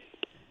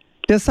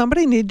 Does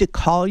somebody need to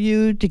call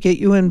you to get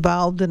you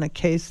involved in a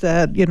case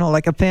that, you know,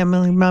 like a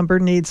family member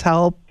needs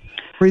help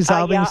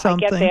resolving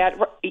something? Yeah, I get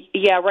that.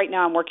 Yeah, right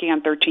now I'm working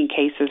on 13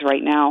 cases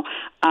right now.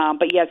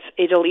 But, yes,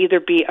 it'll either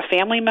be a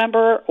family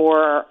member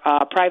or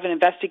a private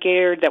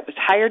investigator that was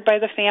hired by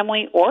the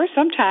family, or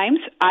sometimes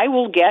I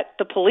will get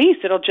the police.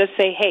 It'll just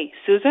say, hey,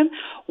 Susan,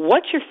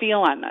 what's your feel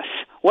on this?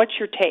 What's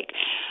your take?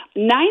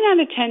 9 out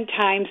of 10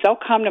 times they'll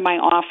come to my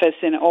office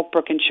in Oak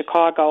Brook in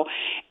Chicago.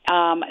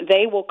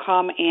 They will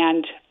come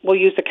and we'll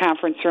use the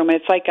conference room.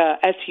 And it's like a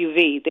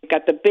SUV. They've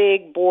got the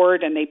big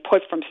board and they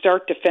put from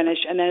start to finish.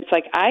 And then it's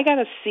like, I got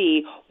to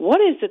see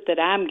what is it that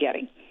I'm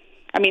getting.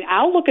 I mean,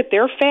 I'll look at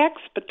their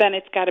facts, but then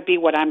it's got to be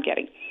what I'm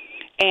getting.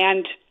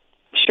 And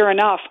sure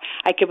enough,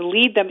 I can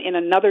lead them in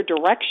another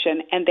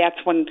direction, and that's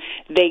when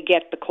they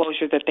get the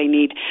closure that they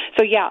need.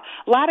 So, yeah,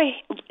 a lot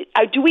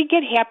of do we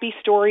get happy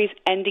stories,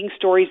 ending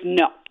stories?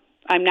 No.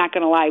 I'm not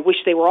going to lie. I wish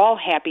they were all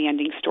happy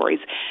ending stories.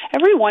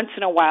 Every once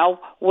in a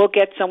while, we'll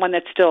get someone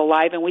that's still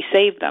alive and we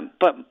save them.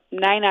 But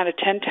 9 out of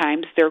 10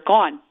 times, they're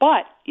gone.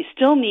 But you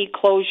still need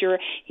closure.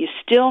 You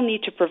still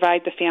need to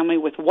provide the family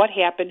with what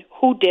happened,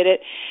 who did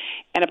it,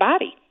 and a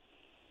body.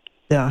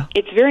 Yeah.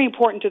 It's very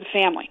important to the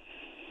family.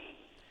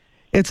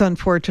 It's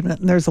unfortunate,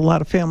 and there's a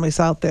lot of families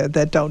out there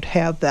that don't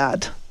have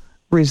that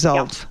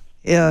result.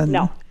 Yeah. And,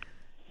 no.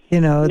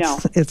 You know,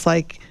 it's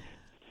like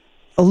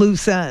a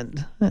loose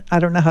end. I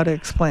don't know how to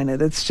explain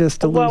it. It's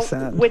just a loose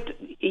end. With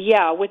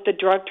the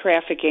drug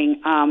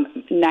trafficking,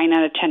 9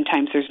 out of 10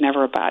 times there's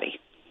never a body.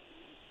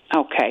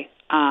 Okay,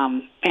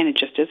 and it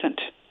just isn't,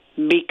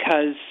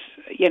 because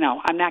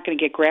I'm not going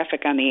to get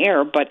graphic on the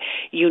air, but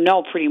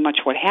pretty much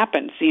what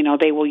happens.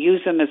 They will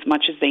use them as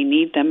much as they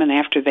need them, and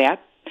after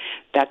that,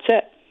 that's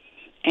it.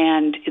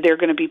 And they're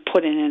going to be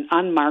put in an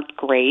unmarked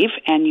grave,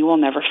 and you will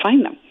never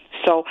find them.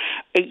 So,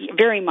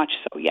 very much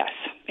so, yes.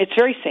 It's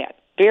very sad,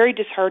 very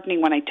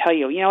disheartening when I tell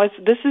you.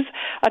 This is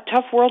a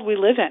tough world we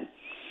live in.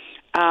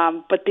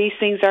 But these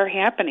things are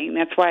happening.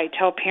 That's why I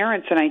tell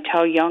parents and I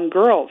tell young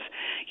girls,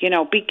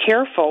 be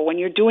careful when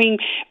you're doing,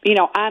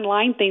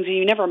 online things and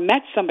you never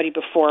met somebody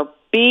before.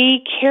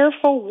 Be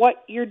careful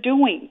what you're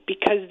doing,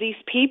 because these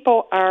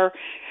people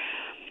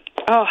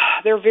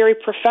they're very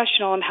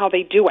professional in how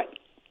they do it.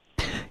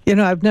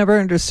 I've never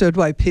understood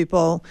why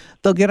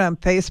they'll get on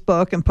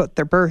Facebook and put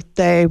their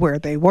birthday, where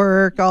they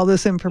work, all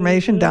this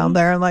information down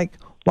there. And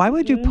why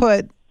would you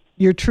put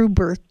your true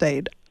birth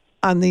date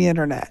on the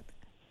internet?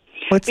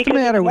 What's the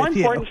matter with you? Because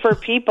it's more important for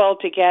people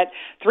to get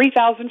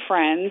 3,000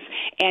 friends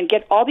and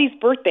get all these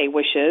birthday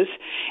wishes,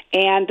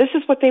 and this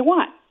is what they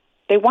want.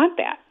 They want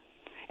that.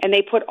 And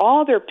they put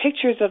all their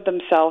pictures of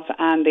themselves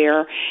on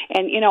there.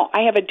 And,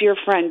 I have a dear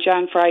friend,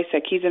 John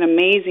Frysek. He's an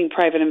amazing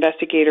private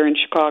investigator in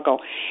Chicago.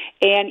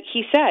 And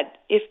he said,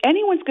 if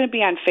anyone's going to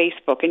be on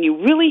Facebook and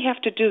you really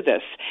have to do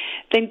this,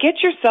 then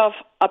get yourself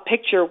a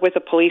picture with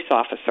a police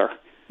officer.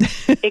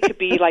 It could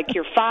be like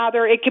your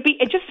father. It could be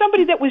just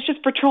somebody that was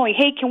just patrolling.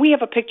 Hey, can we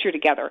have a picture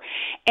together?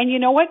 And you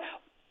know what?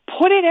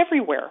 Put it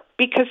everywhere,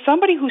 because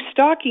somebody who's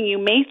stalking you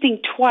may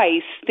think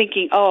twice,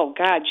 thinking, oh,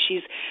 God,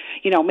 she's,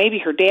 maybe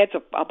her dad's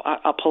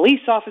a police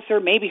officer,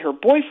 maybe her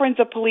boyfriend's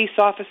a police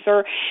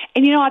officer.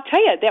 And, I'll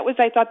tell you, that was,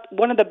 I thought,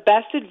 one of the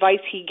best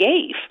advice he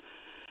gave.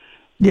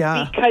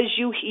 Yeah. Because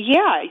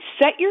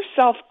set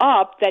yourself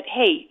up that,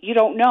 hey, you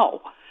don't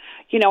know.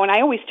 And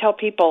I always tell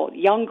people,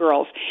 young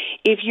girls,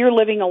 if you're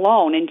living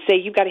alone and say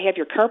you've got to have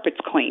your carpets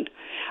clean,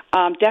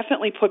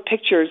 definitely put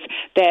pictures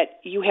that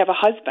you have a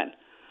husband.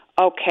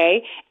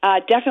 Okay?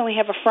 Definitely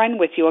have a friend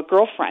with you, a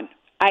girlfriend.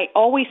 I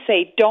always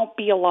say don't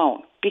be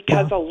alone,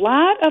 because a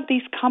lot of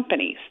these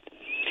companies,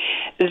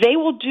 they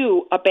will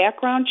do a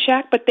background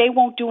check, but they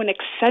won't do an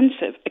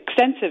extensive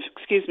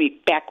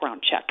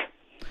background check.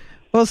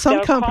 Well,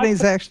 some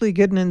companies actually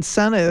get an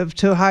incentive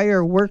to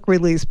hire work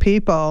release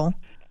people.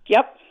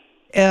 Yep.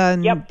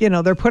 And,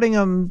 they're putting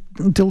them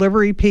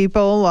delivery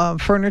people,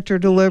 furniture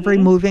delivery,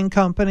 moving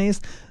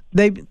companies.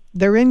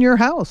 They're in your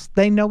house.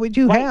 They know what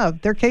you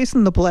have. They're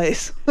casing the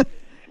place.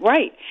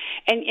 Right.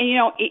 And,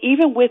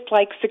 even with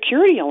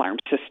security alarm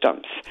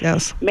systems,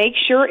 yes, make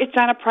sure it's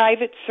on a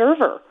private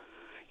server.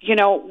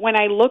 When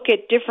I look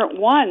at different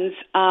ones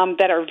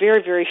that are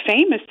very, very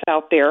famous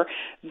out there,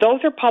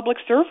 those are public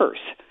servers.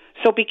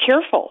 So be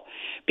careful,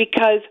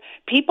 because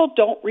people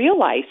don't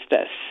realize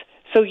this.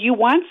 So you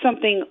want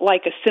something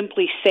like a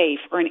Simply Safe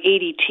or an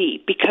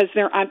ADT, because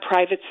they're on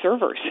private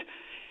servers.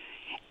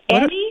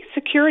 Any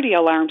security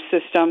alarm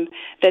system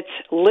that's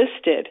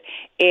listed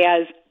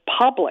as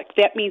public,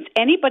 that means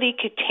anybody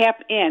could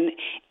tap in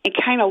and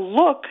kind of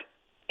look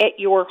at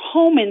your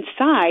home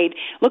inside,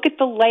 look at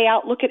the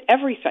layout, look at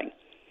everything.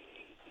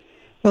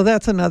 Well,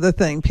 that's another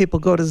thing. People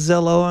go to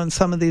Zillow and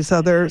some of these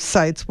other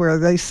sites where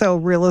they sell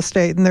real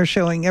estate, and they're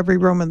showing every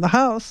room in the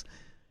house.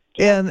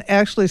 And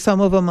actually,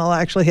 some of them will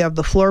actually have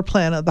the floor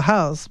plan of the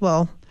house.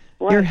 Well,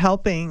 you're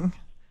helping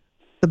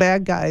the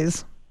bad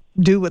guys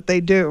do what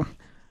they do.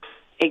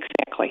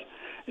 Exactly.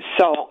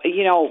 So,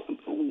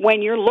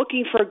 when you're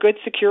looking for a good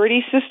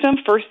security system,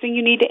 first thing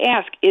you need to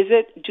ask,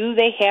 do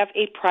they have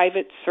a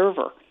private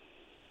server?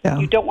 Yeah.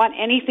 You don't want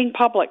anything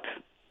public.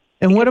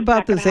 And what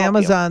about this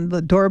Amazon,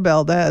 the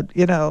doorbell that,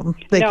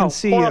 they can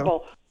see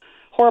you?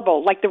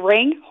 Horrible. Like the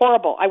Ring,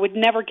 horrible. I would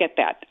never get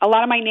that. A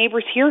lot of my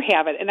neighbors here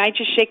have it, and I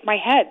just shake my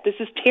head. This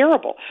is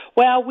terrible.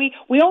 Well, we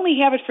only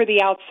have it for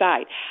the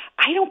outside.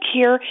 I don't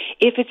care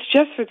if it's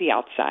just for the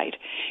outside.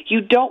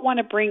 You don't want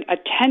to bring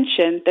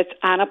attention that's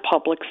on a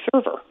public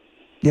server.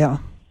 Yeah.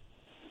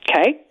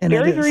 Okay? And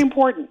very, very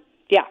important.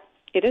 Yeah,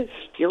 it is.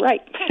 You're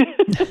right.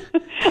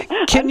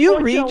 Can you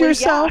read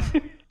yourself?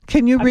 Yeah.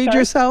 Can you read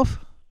yourself?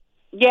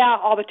 Yeah,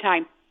 all the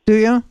time. Do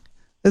you?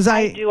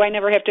 I do. I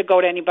never have to go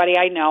to anybody.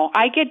 I know.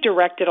 I get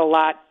directed a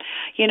lot,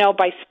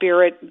 by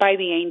spirit, by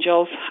the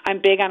angels.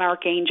 I'm big on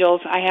archangels.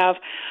 I have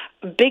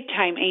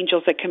big-time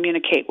angels that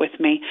communicate with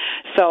me.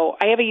 So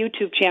I have a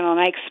YouTube channel,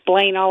 and I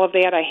explain all of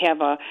that. I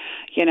have a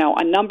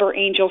number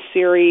angel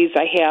series.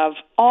 I have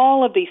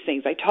all of these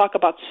things. I talk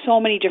about so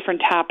many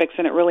different topics,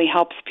 and it really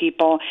helps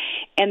people.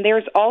 And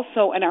there's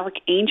also an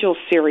archangel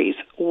series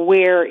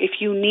where if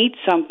you need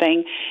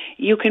something,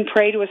 you can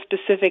pray to a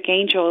specific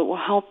angel. It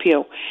will help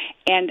you.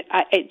 And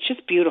it's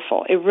just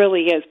beautiful. It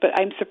really is. But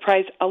I'm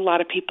surprised a lot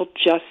of people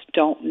just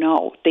don't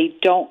know. They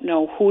don't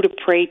know who to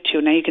pray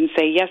to. Now you can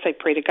say, yes, I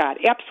pray to God.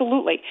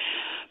 Absolutely.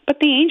 But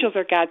the angels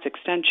are God's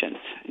extensions,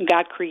 and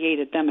God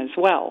created them as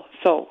well.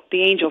 So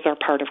the angels are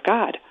part of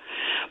God.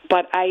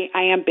 But I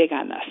am big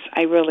on this.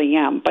 I really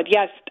am. But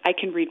yes, I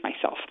can read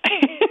myself.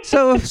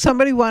 So if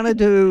somebody wanted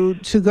to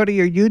go to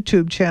your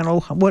YouTube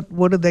channel,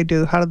 what do they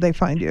do? How do they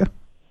find you?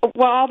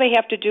 Well, all they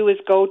have to do is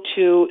go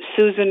to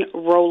Susan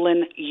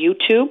Rowlen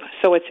YouTube.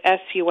 So it's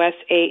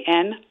SusanRowlen,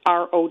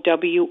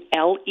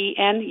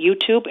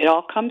 YouTube. It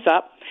all comes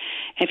up.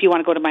 And if you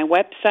want to go to my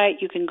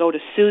website, you can go to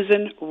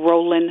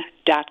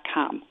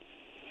SusanRowlen.com.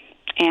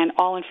 And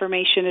all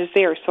information is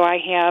there. So I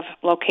have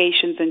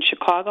locations in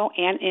Chicago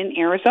and in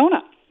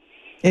Arizona.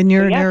 And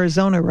you're in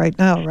Arizona right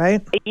now,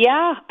 right?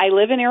 Yeah, I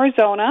live in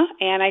Arizona,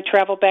 and I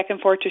travel back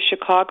and forth to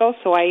Chicago,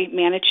 so I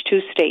manage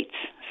 2 states.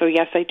 So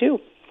yes, I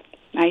do.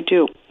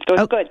 So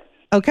it's good.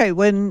 Okay,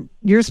 when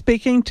you're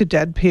speaking to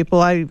dead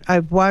people,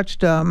 I've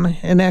watched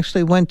and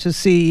actually went to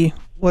see,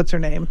 what's her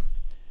name?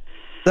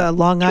 The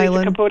Long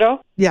Island. Teresa Caputo?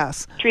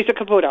 Yes. Teresa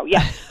Caputo,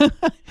 yes.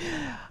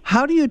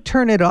 How do you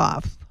turn it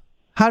off?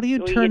 How do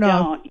you turn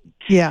off?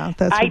 Yeah,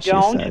 that's what she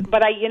said.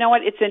 But you know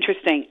what? It's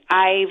interesting.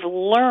 I've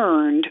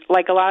learned,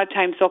 like a lot of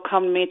times they'll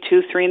come to me at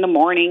 2, 3 in the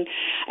morning,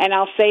 and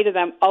I'll say to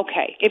them,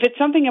 okay, if it's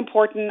something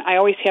important, I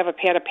always have a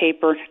pad of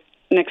paper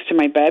next to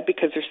my bed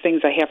because there's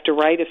things I have to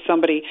write if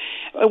somebody,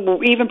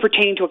 even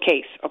pertaining to a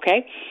case,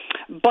 okay?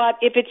 But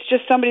if it's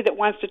just somebody that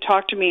wants to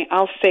talk to me,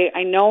 I'll say,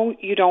 I know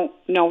you don't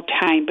know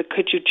time, but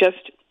could you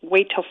just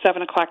wait till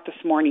 7 o'clock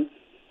this morning?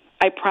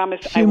 I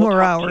promise I will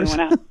talk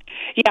to you.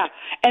 Yeah,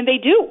 and they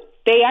do.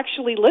 They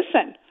actually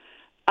listen.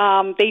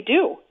 They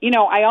do. You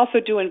know, I also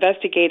do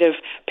investigative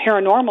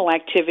paranormal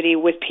activity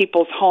with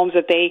people's homes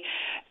that they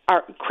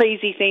are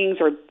crazy things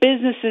or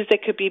businesses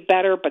that could be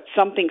better, but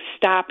something's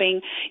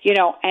stopping, you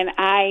know, and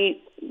I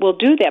will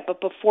do that.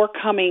 But before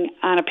coming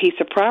on a piece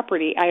of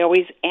property, I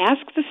always ask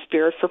the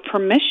spirit for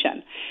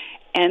permission.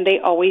 And they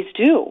always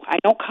do. I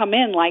don't come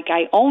in like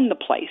I own the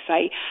place.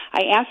 I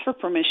ask for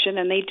permission,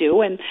 and they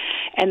do, and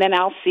then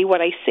I'll see what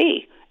I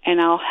see,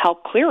 and I'll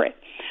help clear it.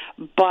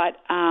 But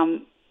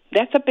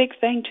that's a big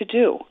thing to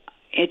do.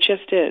 It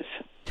just is.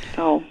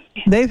 So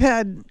they've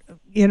had,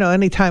 you know,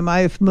 anytime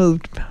I've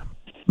moved,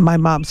 my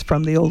mom's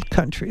from the old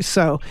country,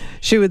 so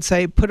she would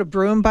say, put a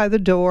broom by the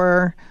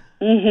door,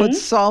 put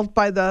salt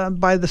by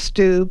the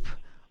stoop,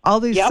 all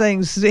these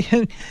things.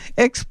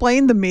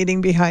 Explain the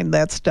meaning behind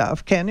that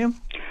stuff, can you?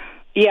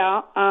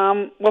 Yeah.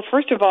 Well,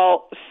 first of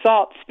all,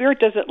 salt, spirit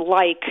doesn't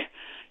like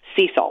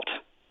sea salt.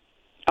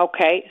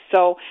 Okay,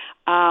 so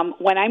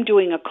when I'm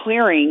doing a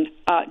clearing,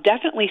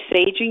 definitely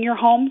saging your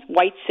home,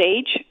 white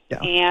sage.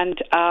 Yeah.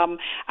 And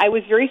I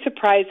was very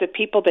surprised that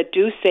people that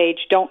do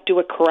sage don't do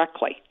it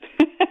correctly.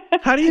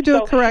 How do you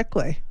do it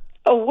correctly?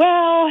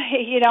 Well,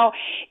 you know,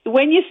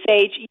 when you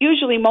sage,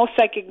 usually most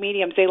psychic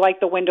mediums, they like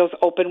the windows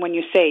open when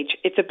you sage.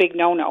 It's a big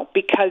no-no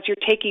because you're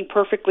taking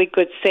perfectly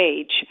good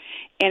sage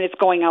and it's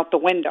going out the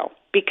window.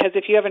 Because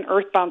if you have an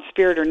earthbound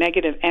spirit or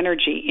negative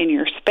energy in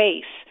your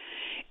space,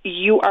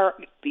 you are,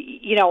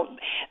 you know,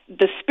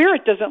 the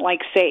spirit doesn't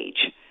like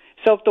sage.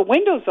 So if the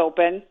window's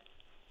open,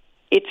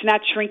 it's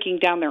not shrinking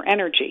down their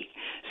energy.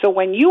 So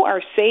when you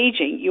are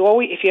saging, you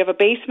always, if you have a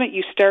basement,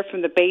 you start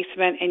from the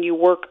basement and you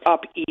work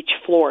up each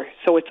floor.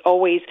 So it's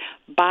always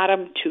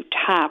bottom to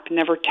top,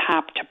 never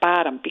top to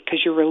bottom,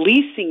 because you're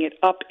releasing it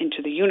up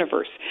into the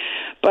universe.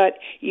 But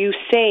you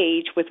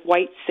sage with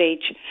white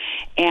sage,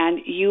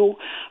 and you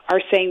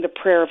are saying the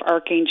prayer of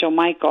Archangel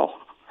Michael.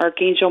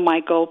 Archangel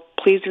Michael,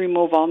 please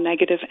remove all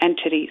negative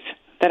entities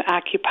that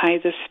occupy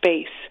this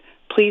space.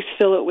 Please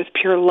fill it with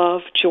pure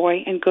love,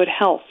 joy, and good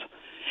health.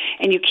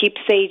 And you keep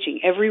saging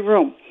every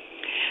room.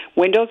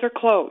 Windows are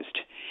closed.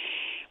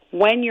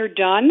 When you're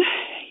done,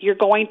 you're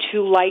going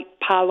to light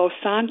Palo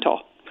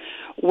Santo,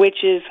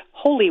 which is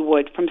holy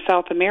wood from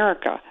South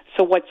America.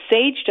 So what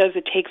sage does,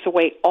 it takes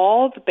away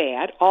all the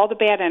bad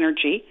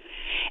energy,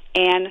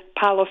 and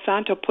Palo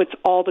Santo puts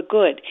all the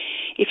good.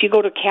 If you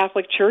go to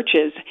Catholic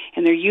churches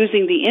and they're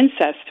using the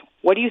incense,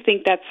 what do you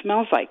think that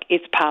smells like?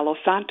 It's Palo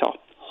Santo,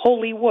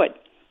 holy wood.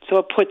 So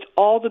it puts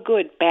all the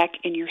good back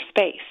in your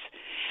space.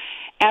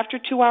 After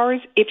 2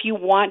 hours, if you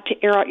want to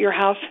air out your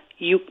house,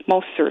 you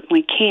most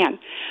certainly can.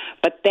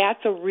 But that's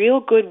a real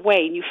good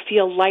way, and you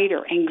feel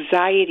lighter.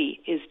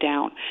 Anxiety is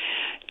down.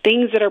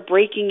 Things that are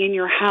breaking in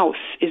your house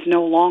is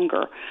no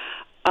longer.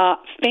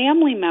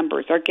 Family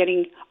members are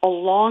getting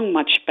along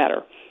much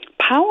better.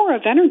 Power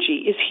of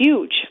energy is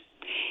huge.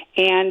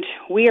 And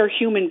we are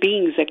human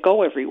beings that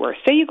go everywhere.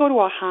 Say you go to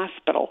a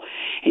hospital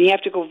and you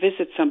have to go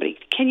visit somebody.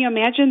 Can you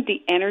imagine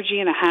the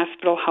energy in a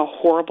hospital, how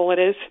horrible it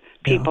is?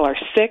 People are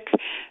sick.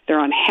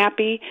 They're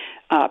unhappy.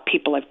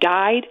 People have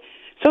died.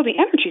 So the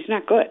energy is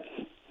not good.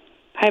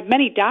 I have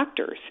many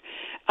doctors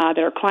that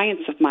are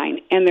clients of mine,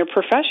 and their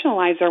professional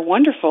lives are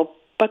wonderful,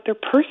 but their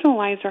personal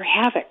lives are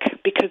havoc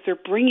because they're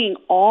bringing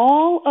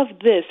all of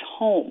this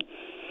home,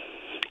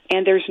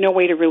 and there's no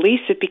way to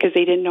release it because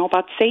they didn't know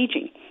about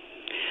saging.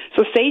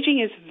 So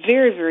saging is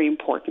very, very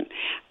important.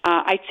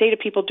 I'd say to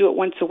people, do it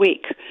once a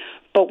week.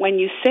 But when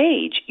you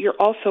sage, you're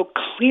also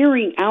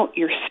clearing out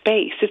your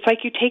space. It's like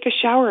you take a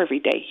shower every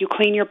day. You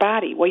clean your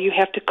body. Well, you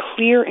have to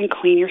clear and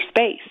clean your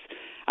space.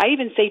 I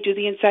even say do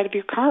the inside of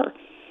your car.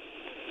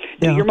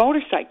 Yeah. Do your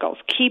motorcycles.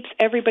 Keeps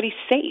everybody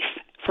safe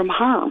from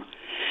harm.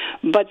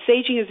 But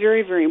saging is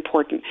very, very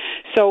important.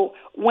 So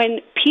when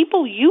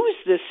people use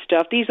this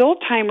stuff, these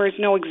old-timers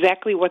know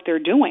exactly what they're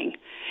doing.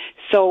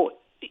 So,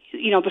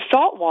 the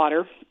salt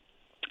water,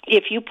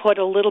 if you put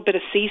a little bit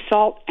of sea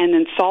salt and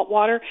then salt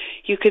water,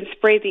 you can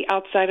spray the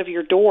outside of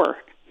your door,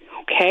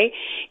 okay?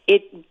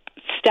 It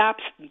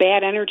stops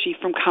bad energy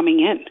from coming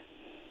in,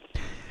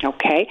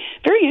 okay?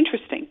 Very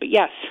interesting, but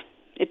yes,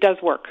 it does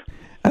work.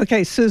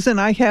 Okay, Susan,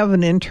 I have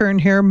an intern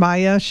here,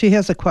 Maya. She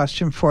has a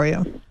question for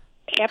you.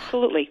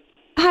 Absolutely.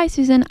 Hi,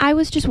 Susan. I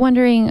was just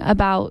wondering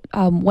about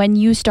when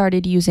you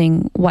started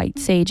using white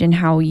sage and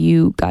how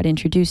you got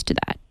introduced to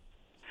that.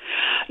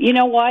 You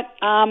know what?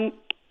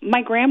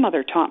 My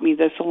grandmother taught me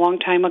this a long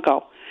time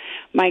ago.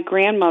 My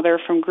grandmother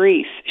from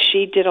Greece,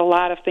 she did a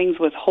lot of things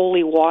with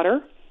holy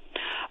water,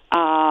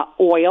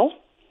 oil,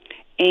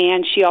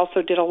 and she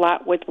also did a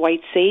lot with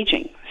white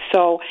saging.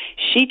 So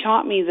she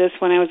taught me this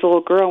when I was a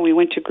little girl. We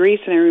went to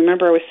Greece, and I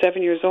remember I was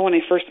 7 years old when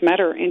I first met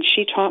her, and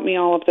she taught me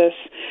all of this.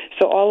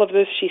 So all of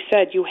this, she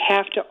said, you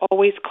have to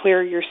always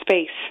clear your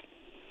space.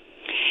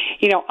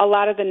 A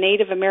lot of the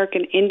Native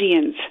American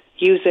Indians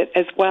use it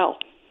as well.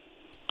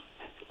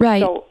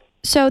 Right.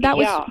 So that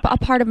was a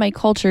part of my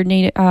culture,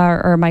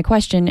 or my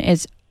question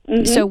is,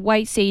 so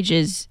white sage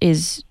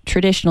is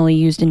traditionally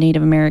used in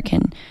Native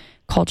American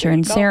culture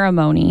and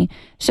ceremony.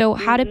 So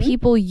how do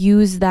people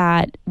use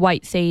that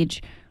white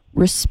sage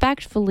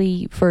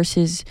respectfully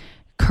versus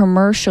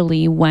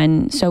commercially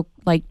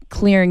like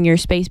clearing your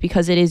space,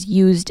 because it is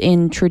used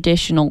in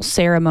traditional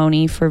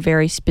ceremony for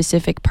very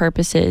specific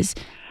purposes?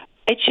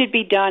 It should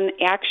be done,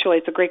 actually,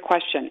 it's a great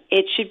question.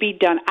 It should be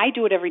done, I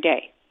do it every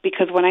day,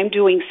 because when I'm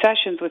doing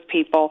sessions with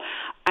people,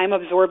 I'm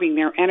absorbing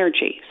their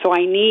energy. So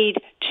I need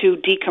to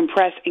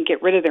decompress and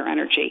get rid of their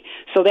energy.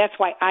 So that's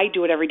why I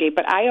do it every day.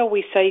 But I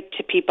always say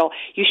to people,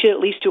 you should at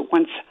least do it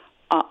once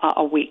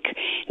a week.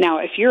 Now,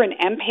 if you're an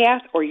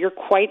empath or you're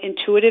quite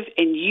intuitive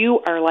and you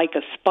are like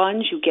a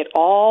sponge, you get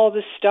all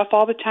this stuff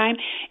all the time,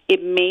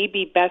 it may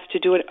be best to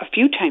do it a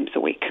few times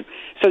a week.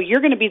 So you're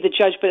going to be the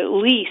judge, but at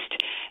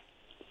least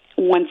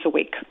once a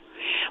week.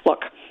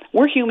 Look,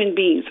 we're human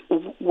beings.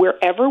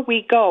 Wherever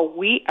we go,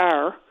 we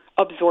are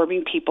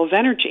absorbing people's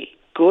energy,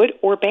 good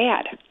or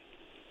bad.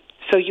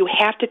 So you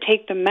have to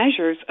take the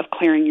measures of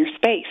clearing your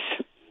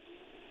space.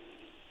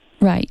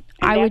 Right.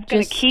 And that's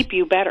going to keep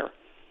you better.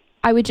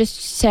 I would just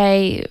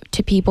say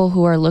to people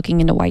who are looking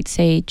into white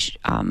sage,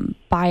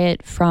 buy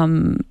it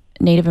from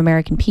Native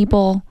American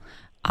people,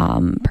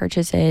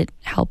 purchase it,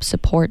 help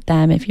support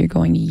them if you're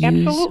going to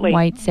use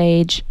white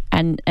sage,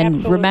 and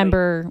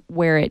remember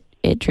where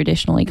it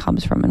traditionally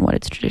comes from and what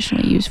it's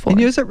traditionally used for. And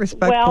use it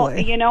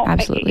respectfully. Well,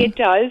 absolutely. It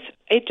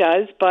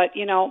does, but,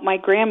 my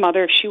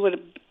grandmother,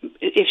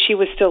 if she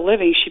was still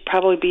living, she'd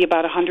probably be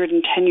about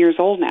 110 years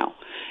old now.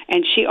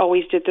 And she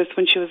always did this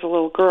when she was a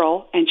little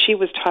girl, and she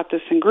was taught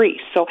this in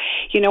Greece. So,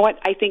 you know what?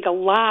 I think a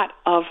lot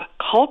of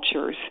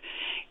cultures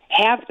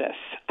have this.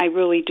 I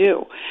really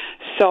do.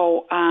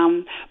 So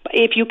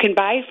if you can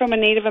buy it from a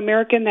Native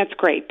American, that's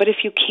great. But if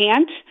you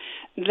can't,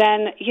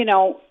 then,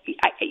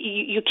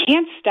 you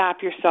can't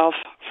stop yourself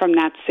from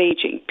not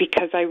saging,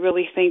 because I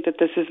really think that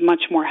this is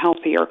much more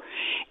healthier,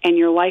 and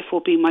your life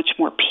will be much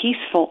more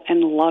peaceful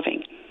and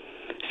loving.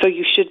 So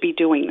you should be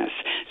doing this.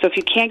 So if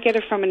you can't get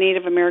it from a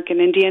Native American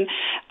Indian,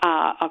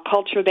 a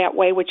culture that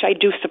way, which I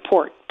do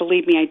support,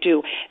 believe me, I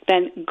do,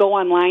 then go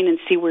online and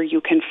see where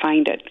you can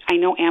find it. I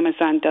know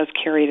Amazon does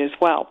carry it as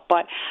well.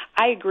 But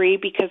I agree,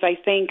 because I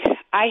think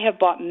I have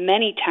bought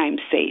many times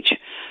sage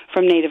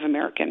from Native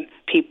American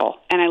people,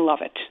 and I love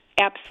it.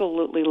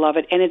 Absolutely love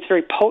it. And it's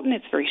very potent,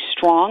 it's very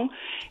strong,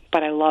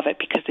 but I love it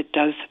because it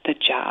does the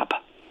job.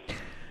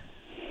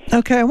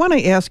 Okay, I want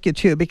to ask you,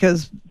 too,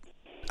 because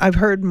I've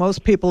heard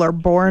most people are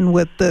born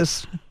with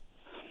this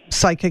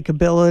psychic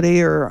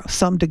ability or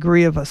some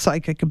degree of a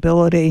psychic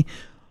ability.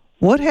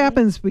 What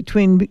happens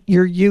between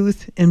your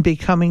youth and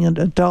becoming an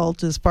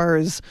adult as far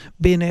as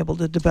being able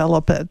to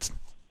develop it?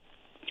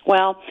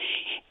 Well,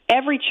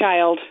 every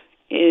child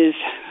is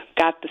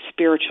got the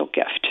spiritual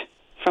gift,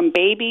 from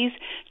babies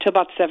to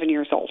about 7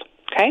 years old,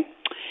 okay?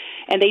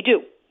 And they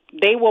do.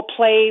 They will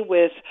play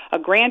with a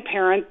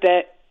grandparent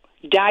that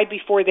died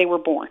before they were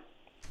born.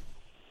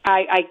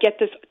 I get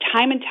this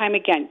time and time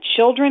again.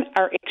 Children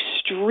are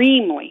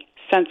extremely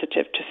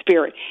sensitive to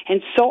spirit,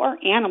 and so are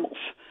animals,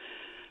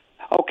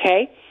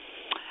 okay?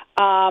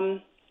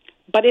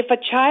 But if a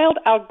child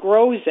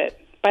outgrows it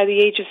by the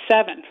age of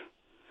 7,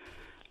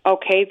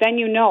 okay, then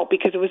you know,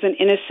 because it was an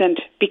innocent,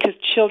 because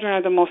children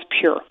are the most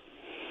pure.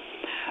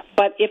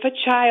 But if a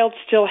child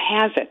still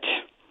has it,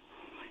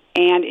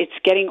 and it's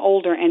getting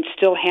older and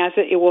still has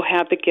it, it will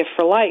have the gift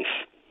for life.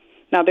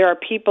 Now, there are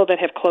people that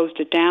have closed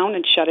it down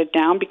and shut it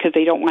down because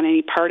they don't want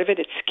any part of it.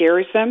 It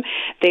scares them.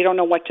 They don't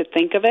know what to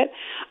think of it.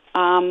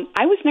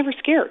 I was never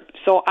scared.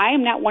 So I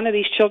am not one of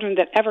these children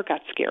that ever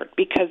got scared,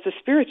 because the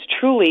spirits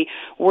truly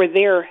were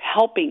there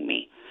helping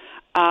me.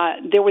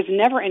 There was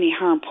never any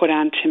harm put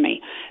on to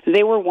me.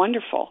 They were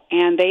wonderful,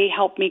 and they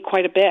helped me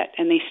quite a bit,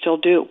 and they still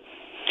do.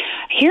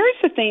 Here's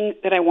the thing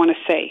that I want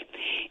to say.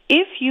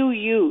 If you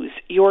use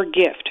your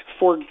gift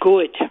for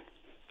good,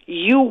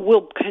 you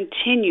will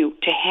continue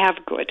to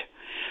have good.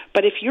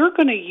 But if you're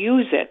going to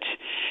use it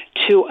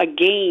to a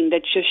gain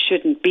that just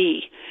shouldn't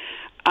be,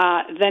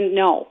 then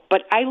no.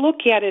 But I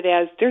look at it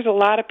as there's a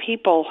lot of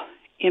people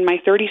in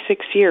my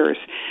 36 years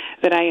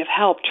that I have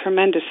helped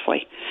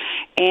tremendously.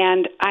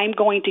 And I'm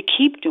going to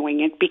keep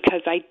doing it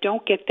because I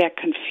don't get that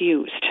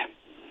confused.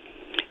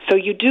 So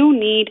you do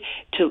need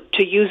to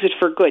use it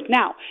for good.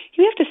 Now,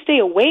 you have to stay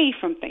away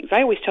from things.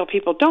 I always tell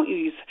people, don't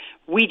use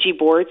Ouija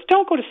boards.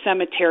 Don't go to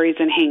cemeteries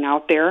and hang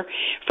out there.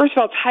 First of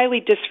all, it's highly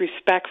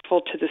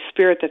disrespectful to the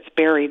spirit that's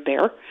buried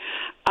there.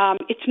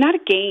 It's not a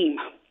game.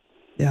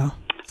 Yeah,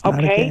 it's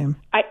not a game.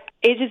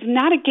 It is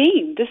not a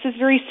game. This is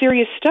very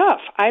serious stuff.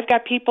 I've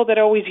got people that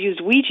always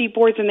use Ouija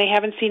boards and they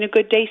haven't seen a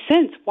good day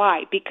since.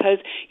 Why? Because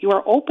you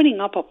are opening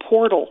up a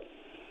portal,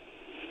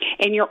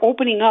 and you're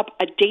opening up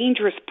a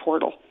dangerous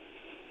portal.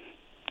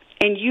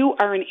 And you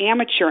are an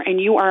amateur,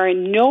 and you are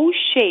in no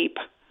shape,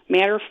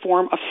 matter,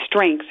 form of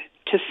strength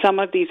to some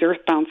of these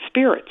earthbound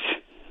spirits.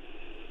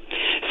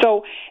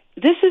 So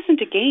this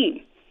isn't a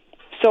game.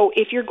 So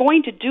if you're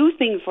going to do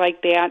things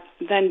like that,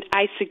 then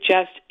I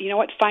suggest,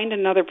 find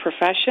another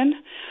profession.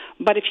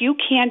 But if you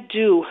can't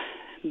do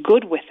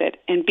good with it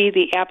and be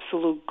the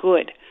absolute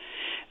good,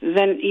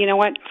 then,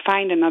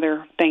 find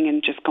another thing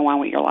and just go on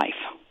with your life.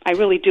 I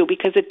really do,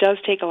 because it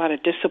does take a lot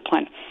of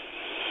discipline.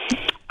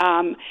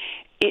 I'm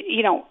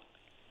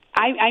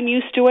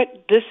used to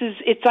it.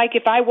 It's like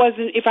if I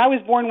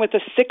was born with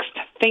a sixth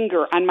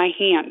finger on my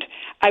hand,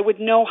 I would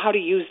know how to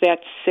use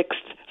that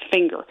sixth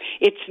finger.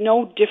 It's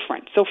no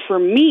different. So for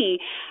me,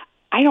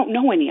 I don't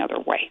know any other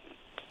way.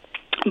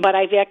 But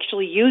I've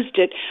actually used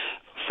it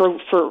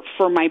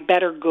for my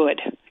better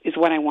good, is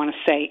what I want to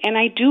say. And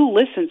I do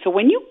listen. So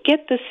when you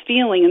get this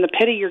feeling in the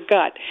pit of your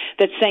gut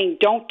that's saying,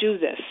 don't do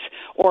this,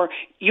 or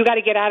you got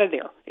to get out of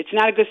there, it's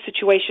not a good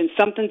situation,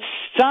 something's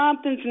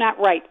not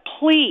right,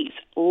 please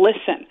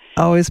listen.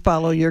 Always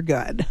follow your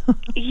gut.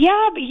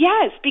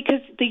 Yes,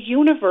 because the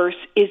universe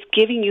is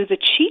giving you the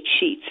cheat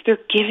sheets. They're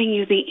giving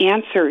you the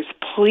answers.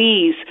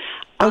 Please.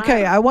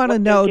 Okay, I want to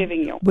know,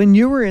 when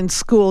you were in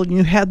school and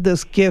you had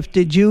this gift,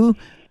 did you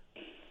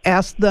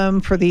ask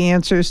them for the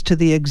answers to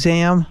the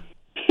exam?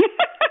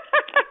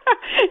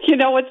 You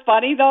know what's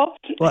funny, though?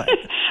 What?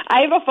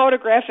 I have a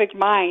photographic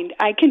mind.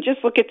 I can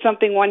just look at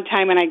something one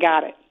time and I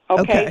got it.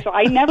 Okay. So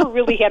I never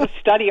really had to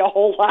study a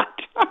whole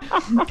lot.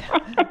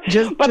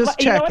 just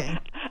checking.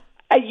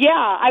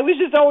 I was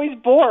just always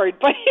bored.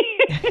 But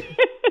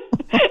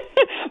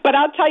but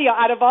I'll tell you,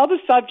 out of all the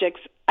subjects,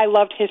 I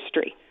loved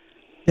history.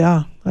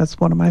 Yeah, that's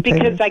one of my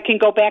favorites. Because I can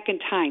go back in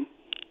time.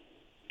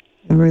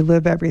 And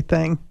relive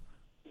everything.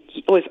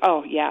 It was,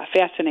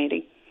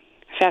 fascinating.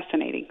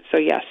 Fascinating. So,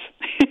 yes.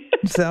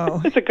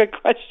 So it's a good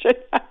question.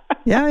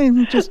 Yeah,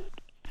 I'm just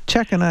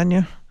checking on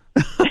you.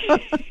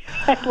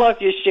 I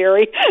love you,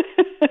 Sherry.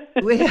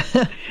 We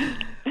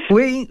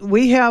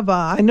have,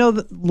 I know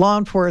that law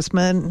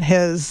enforcement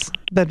has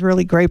been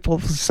really grateful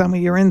for some of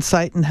your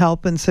insight and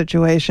help in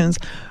situations.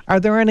 Are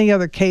there any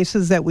other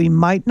cases that we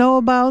might know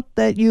about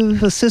that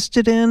you've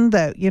assisted in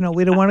that, we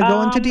don't want to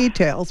go into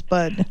details,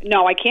 but...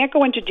 No, I can't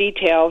go into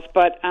details,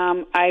 but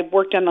I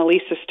worked on the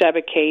Lisa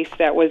Stebic case.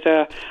 That was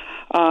a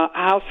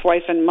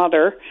housewife and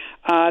mother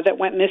that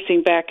went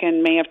missing back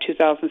in May of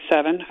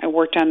 2007. I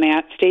worked on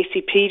that.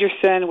 Stacy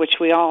Peterson, which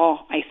we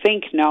all, I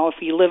think, know.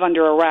 If you live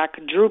under a rock,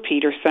 Drew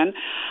Peterson,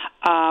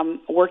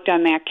 worked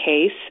on that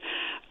case.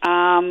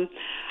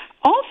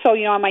 Also,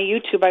 on my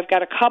YouTube, I've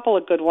got a couple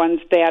of good ones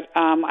that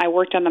I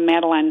worked on the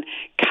Madeline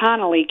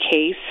Connolly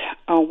case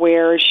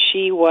where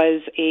she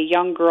was a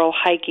young girl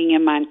hiking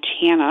in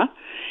Montana,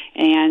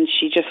 and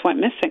she just went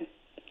missing.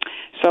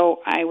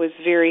 So I was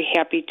very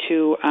happy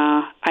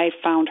I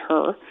found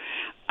her.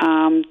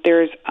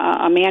 There's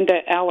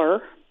Amanda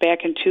Eller.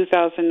 Back in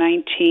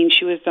 2019,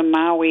 she was the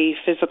Maui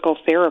physical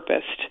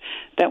therapist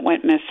that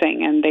went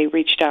missing, and they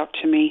reached out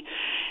to me.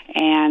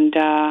 And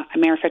as a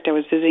matter of fact, I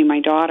was visiting my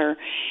daughter,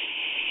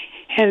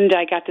 and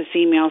I got this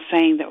email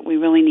saying that we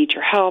really need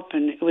your help.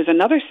 And it was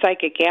another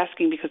psychic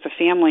asking because the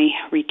family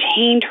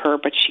retained her,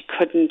 but she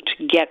couldn't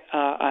get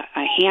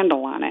a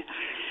handle on it.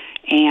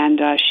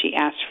 And she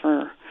asked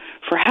for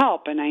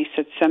help, and I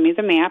said, send me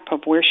the map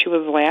of where she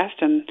was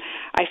last, and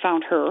I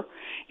found her.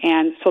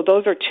 And so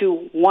those are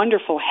two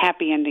wonderful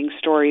happy ending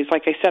stories.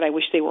 Like I said, I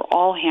wish they were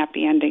all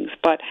happy endings,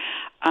 but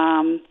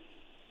and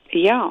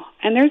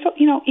there's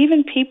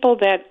even people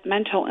that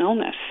mental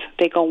illness,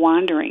 they go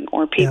wandering,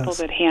 or people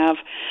that have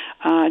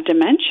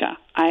dementia.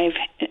 I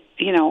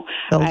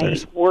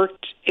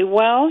worked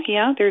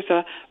there's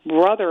a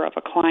brother of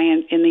a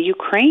client in the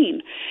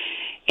Ukraine,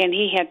 and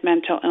he had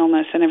mental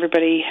illness, and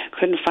everybody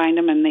couldn't find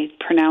him, and they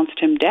pronounced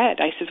him dead.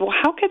 I said, well,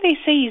 how could they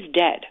say he's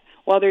dead?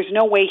 Well, there's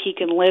no way he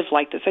can live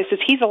like this. I said,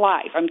 he's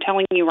alive. I'm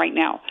telling you right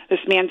now, this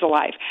man's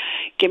alive.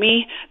 Give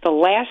me the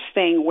last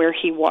thing where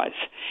he was,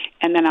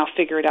 and then I'll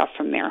figure it out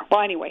from there.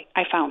 Well, anyway,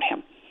 I found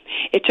him.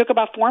 It took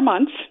about 4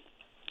 months.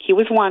 He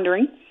was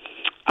wandering.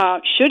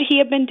 Should he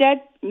have been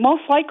dead?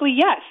 Most likely,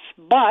 yes.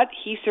 but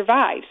he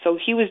survived. So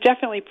he was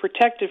definitely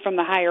protected from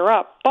the higher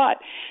up, but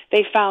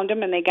they found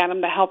him and they got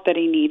him the help that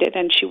he needed,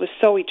 and she was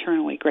so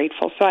eternally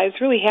grateful. So I was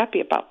really happy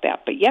about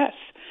that. But yes,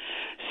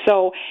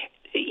 so,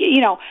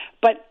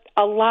 but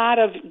a lot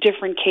of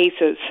different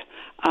cases,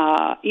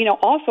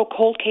 also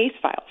cold case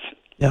files.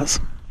 Yes.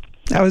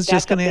 I was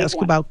just That's going a to big ask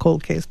one. about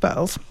cold case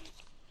files.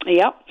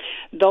 Yep,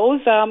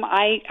 those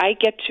I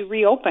get to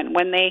reopen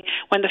when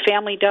the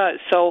family does.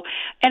 So,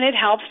 and it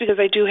helps because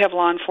I do have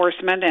law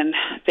enforcement and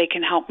they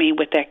can help me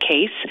with that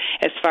case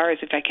as far as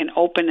if I can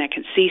open, I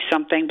can see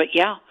something. But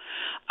yeah,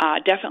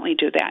 definitely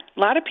do that. A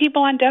lot of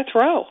people on death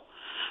row.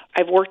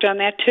 I've worked on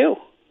that too.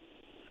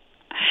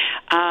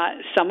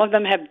 Some of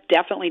them have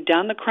definitely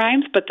done the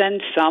crimes, but then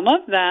some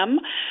of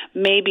them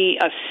maybe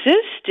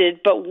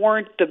assisted but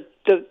weren't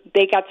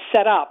they got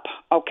set up,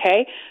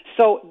 okay?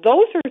 So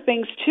those are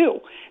things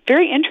too.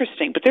 Very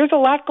interesting, but there's a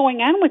lot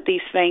going on with these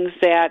things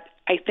that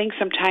I think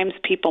sometimes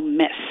people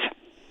miss.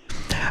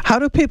 How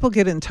do people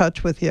get in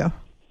touch with you?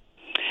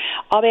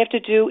 All they have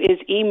to do is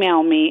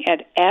email me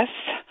at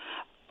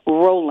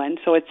srowlen,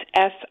 so it's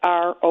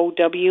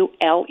SROWLEN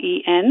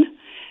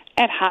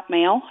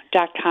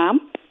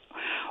 @hotmail.com.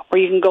 Or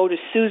you can go to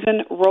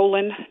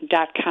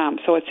SusanRowlen.com.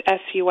 So it's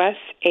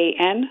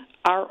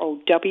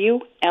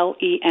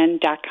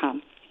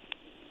SusanRowlen.com.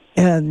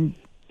 And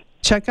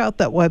check out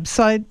that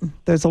website.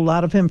 There's a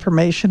lot of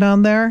information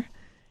on there.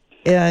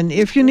 And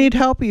if you need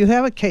help, you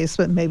have a case,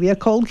 but maybe a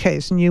cold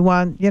case, and you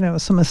want,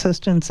 some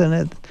assistance in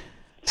it,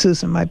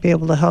 Susan might be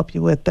able to help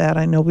you with that.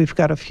 I know we've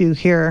got a few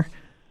here.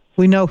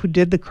 We know who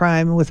did the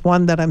crime with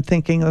one that I'm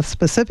thinking of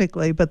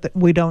specifically, but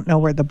we don't know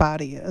where the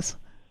body is.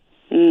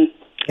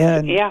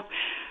 And yeah.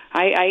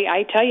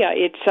 I tell you,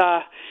 it's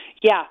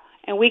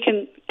and we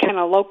can kind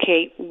of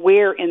locate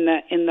where in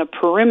the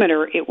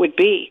perimeter it would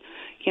be.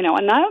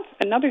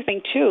 Another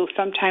thing too,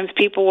 sometimes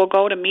people will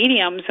go to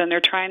mediums and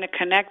they're trying to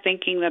connect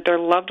thinking that their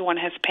loved one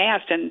has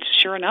passed, and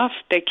sure enough,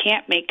 they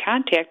can't make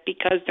contact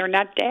because they're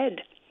not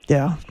dead.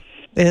 Yeah.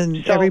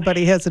 And So-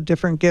 everybody has a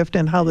different gift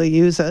in how they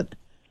use it.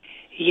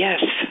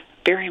 Yes,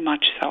 very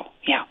much so.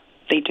 Yeah,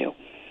 they do.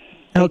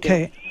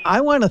 Okay. I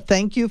want to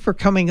thank you for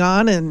coming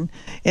on and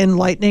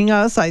enlightening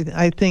us,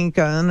 I think,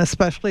 and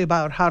especially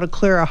about how to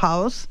clear a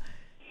house.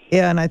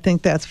 And I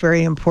think that's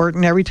very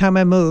important. Every time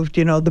I moved,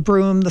 the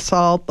broom, the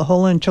salt, the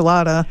whole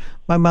enchilada,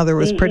 my mother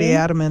was pretty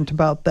adamant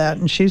about that.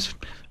 And she's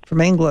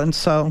from England,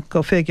 so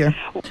go figure.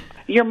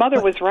 Your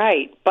mother was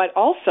right. But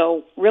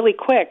also, really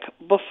quick,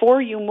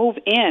 before you move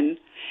in,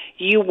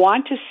 you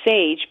want to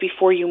sage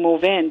before you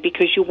move in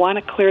because you want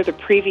to clear the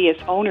previous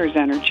owner's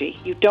energy.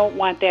 You don't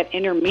want that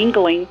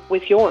intermingling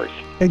with yours.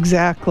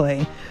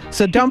 Exactly.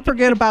 So don't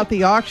forget about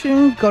the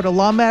auction. Go to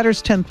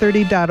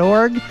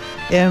lawmatters1030.org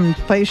and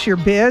place your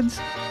bids.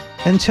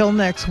 Until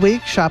next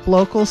week, shop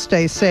local,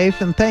 stay safe,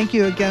 and thank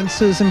you again,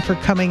 Susan, for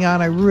coming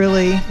on. I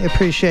really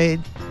appreciate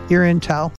your intel.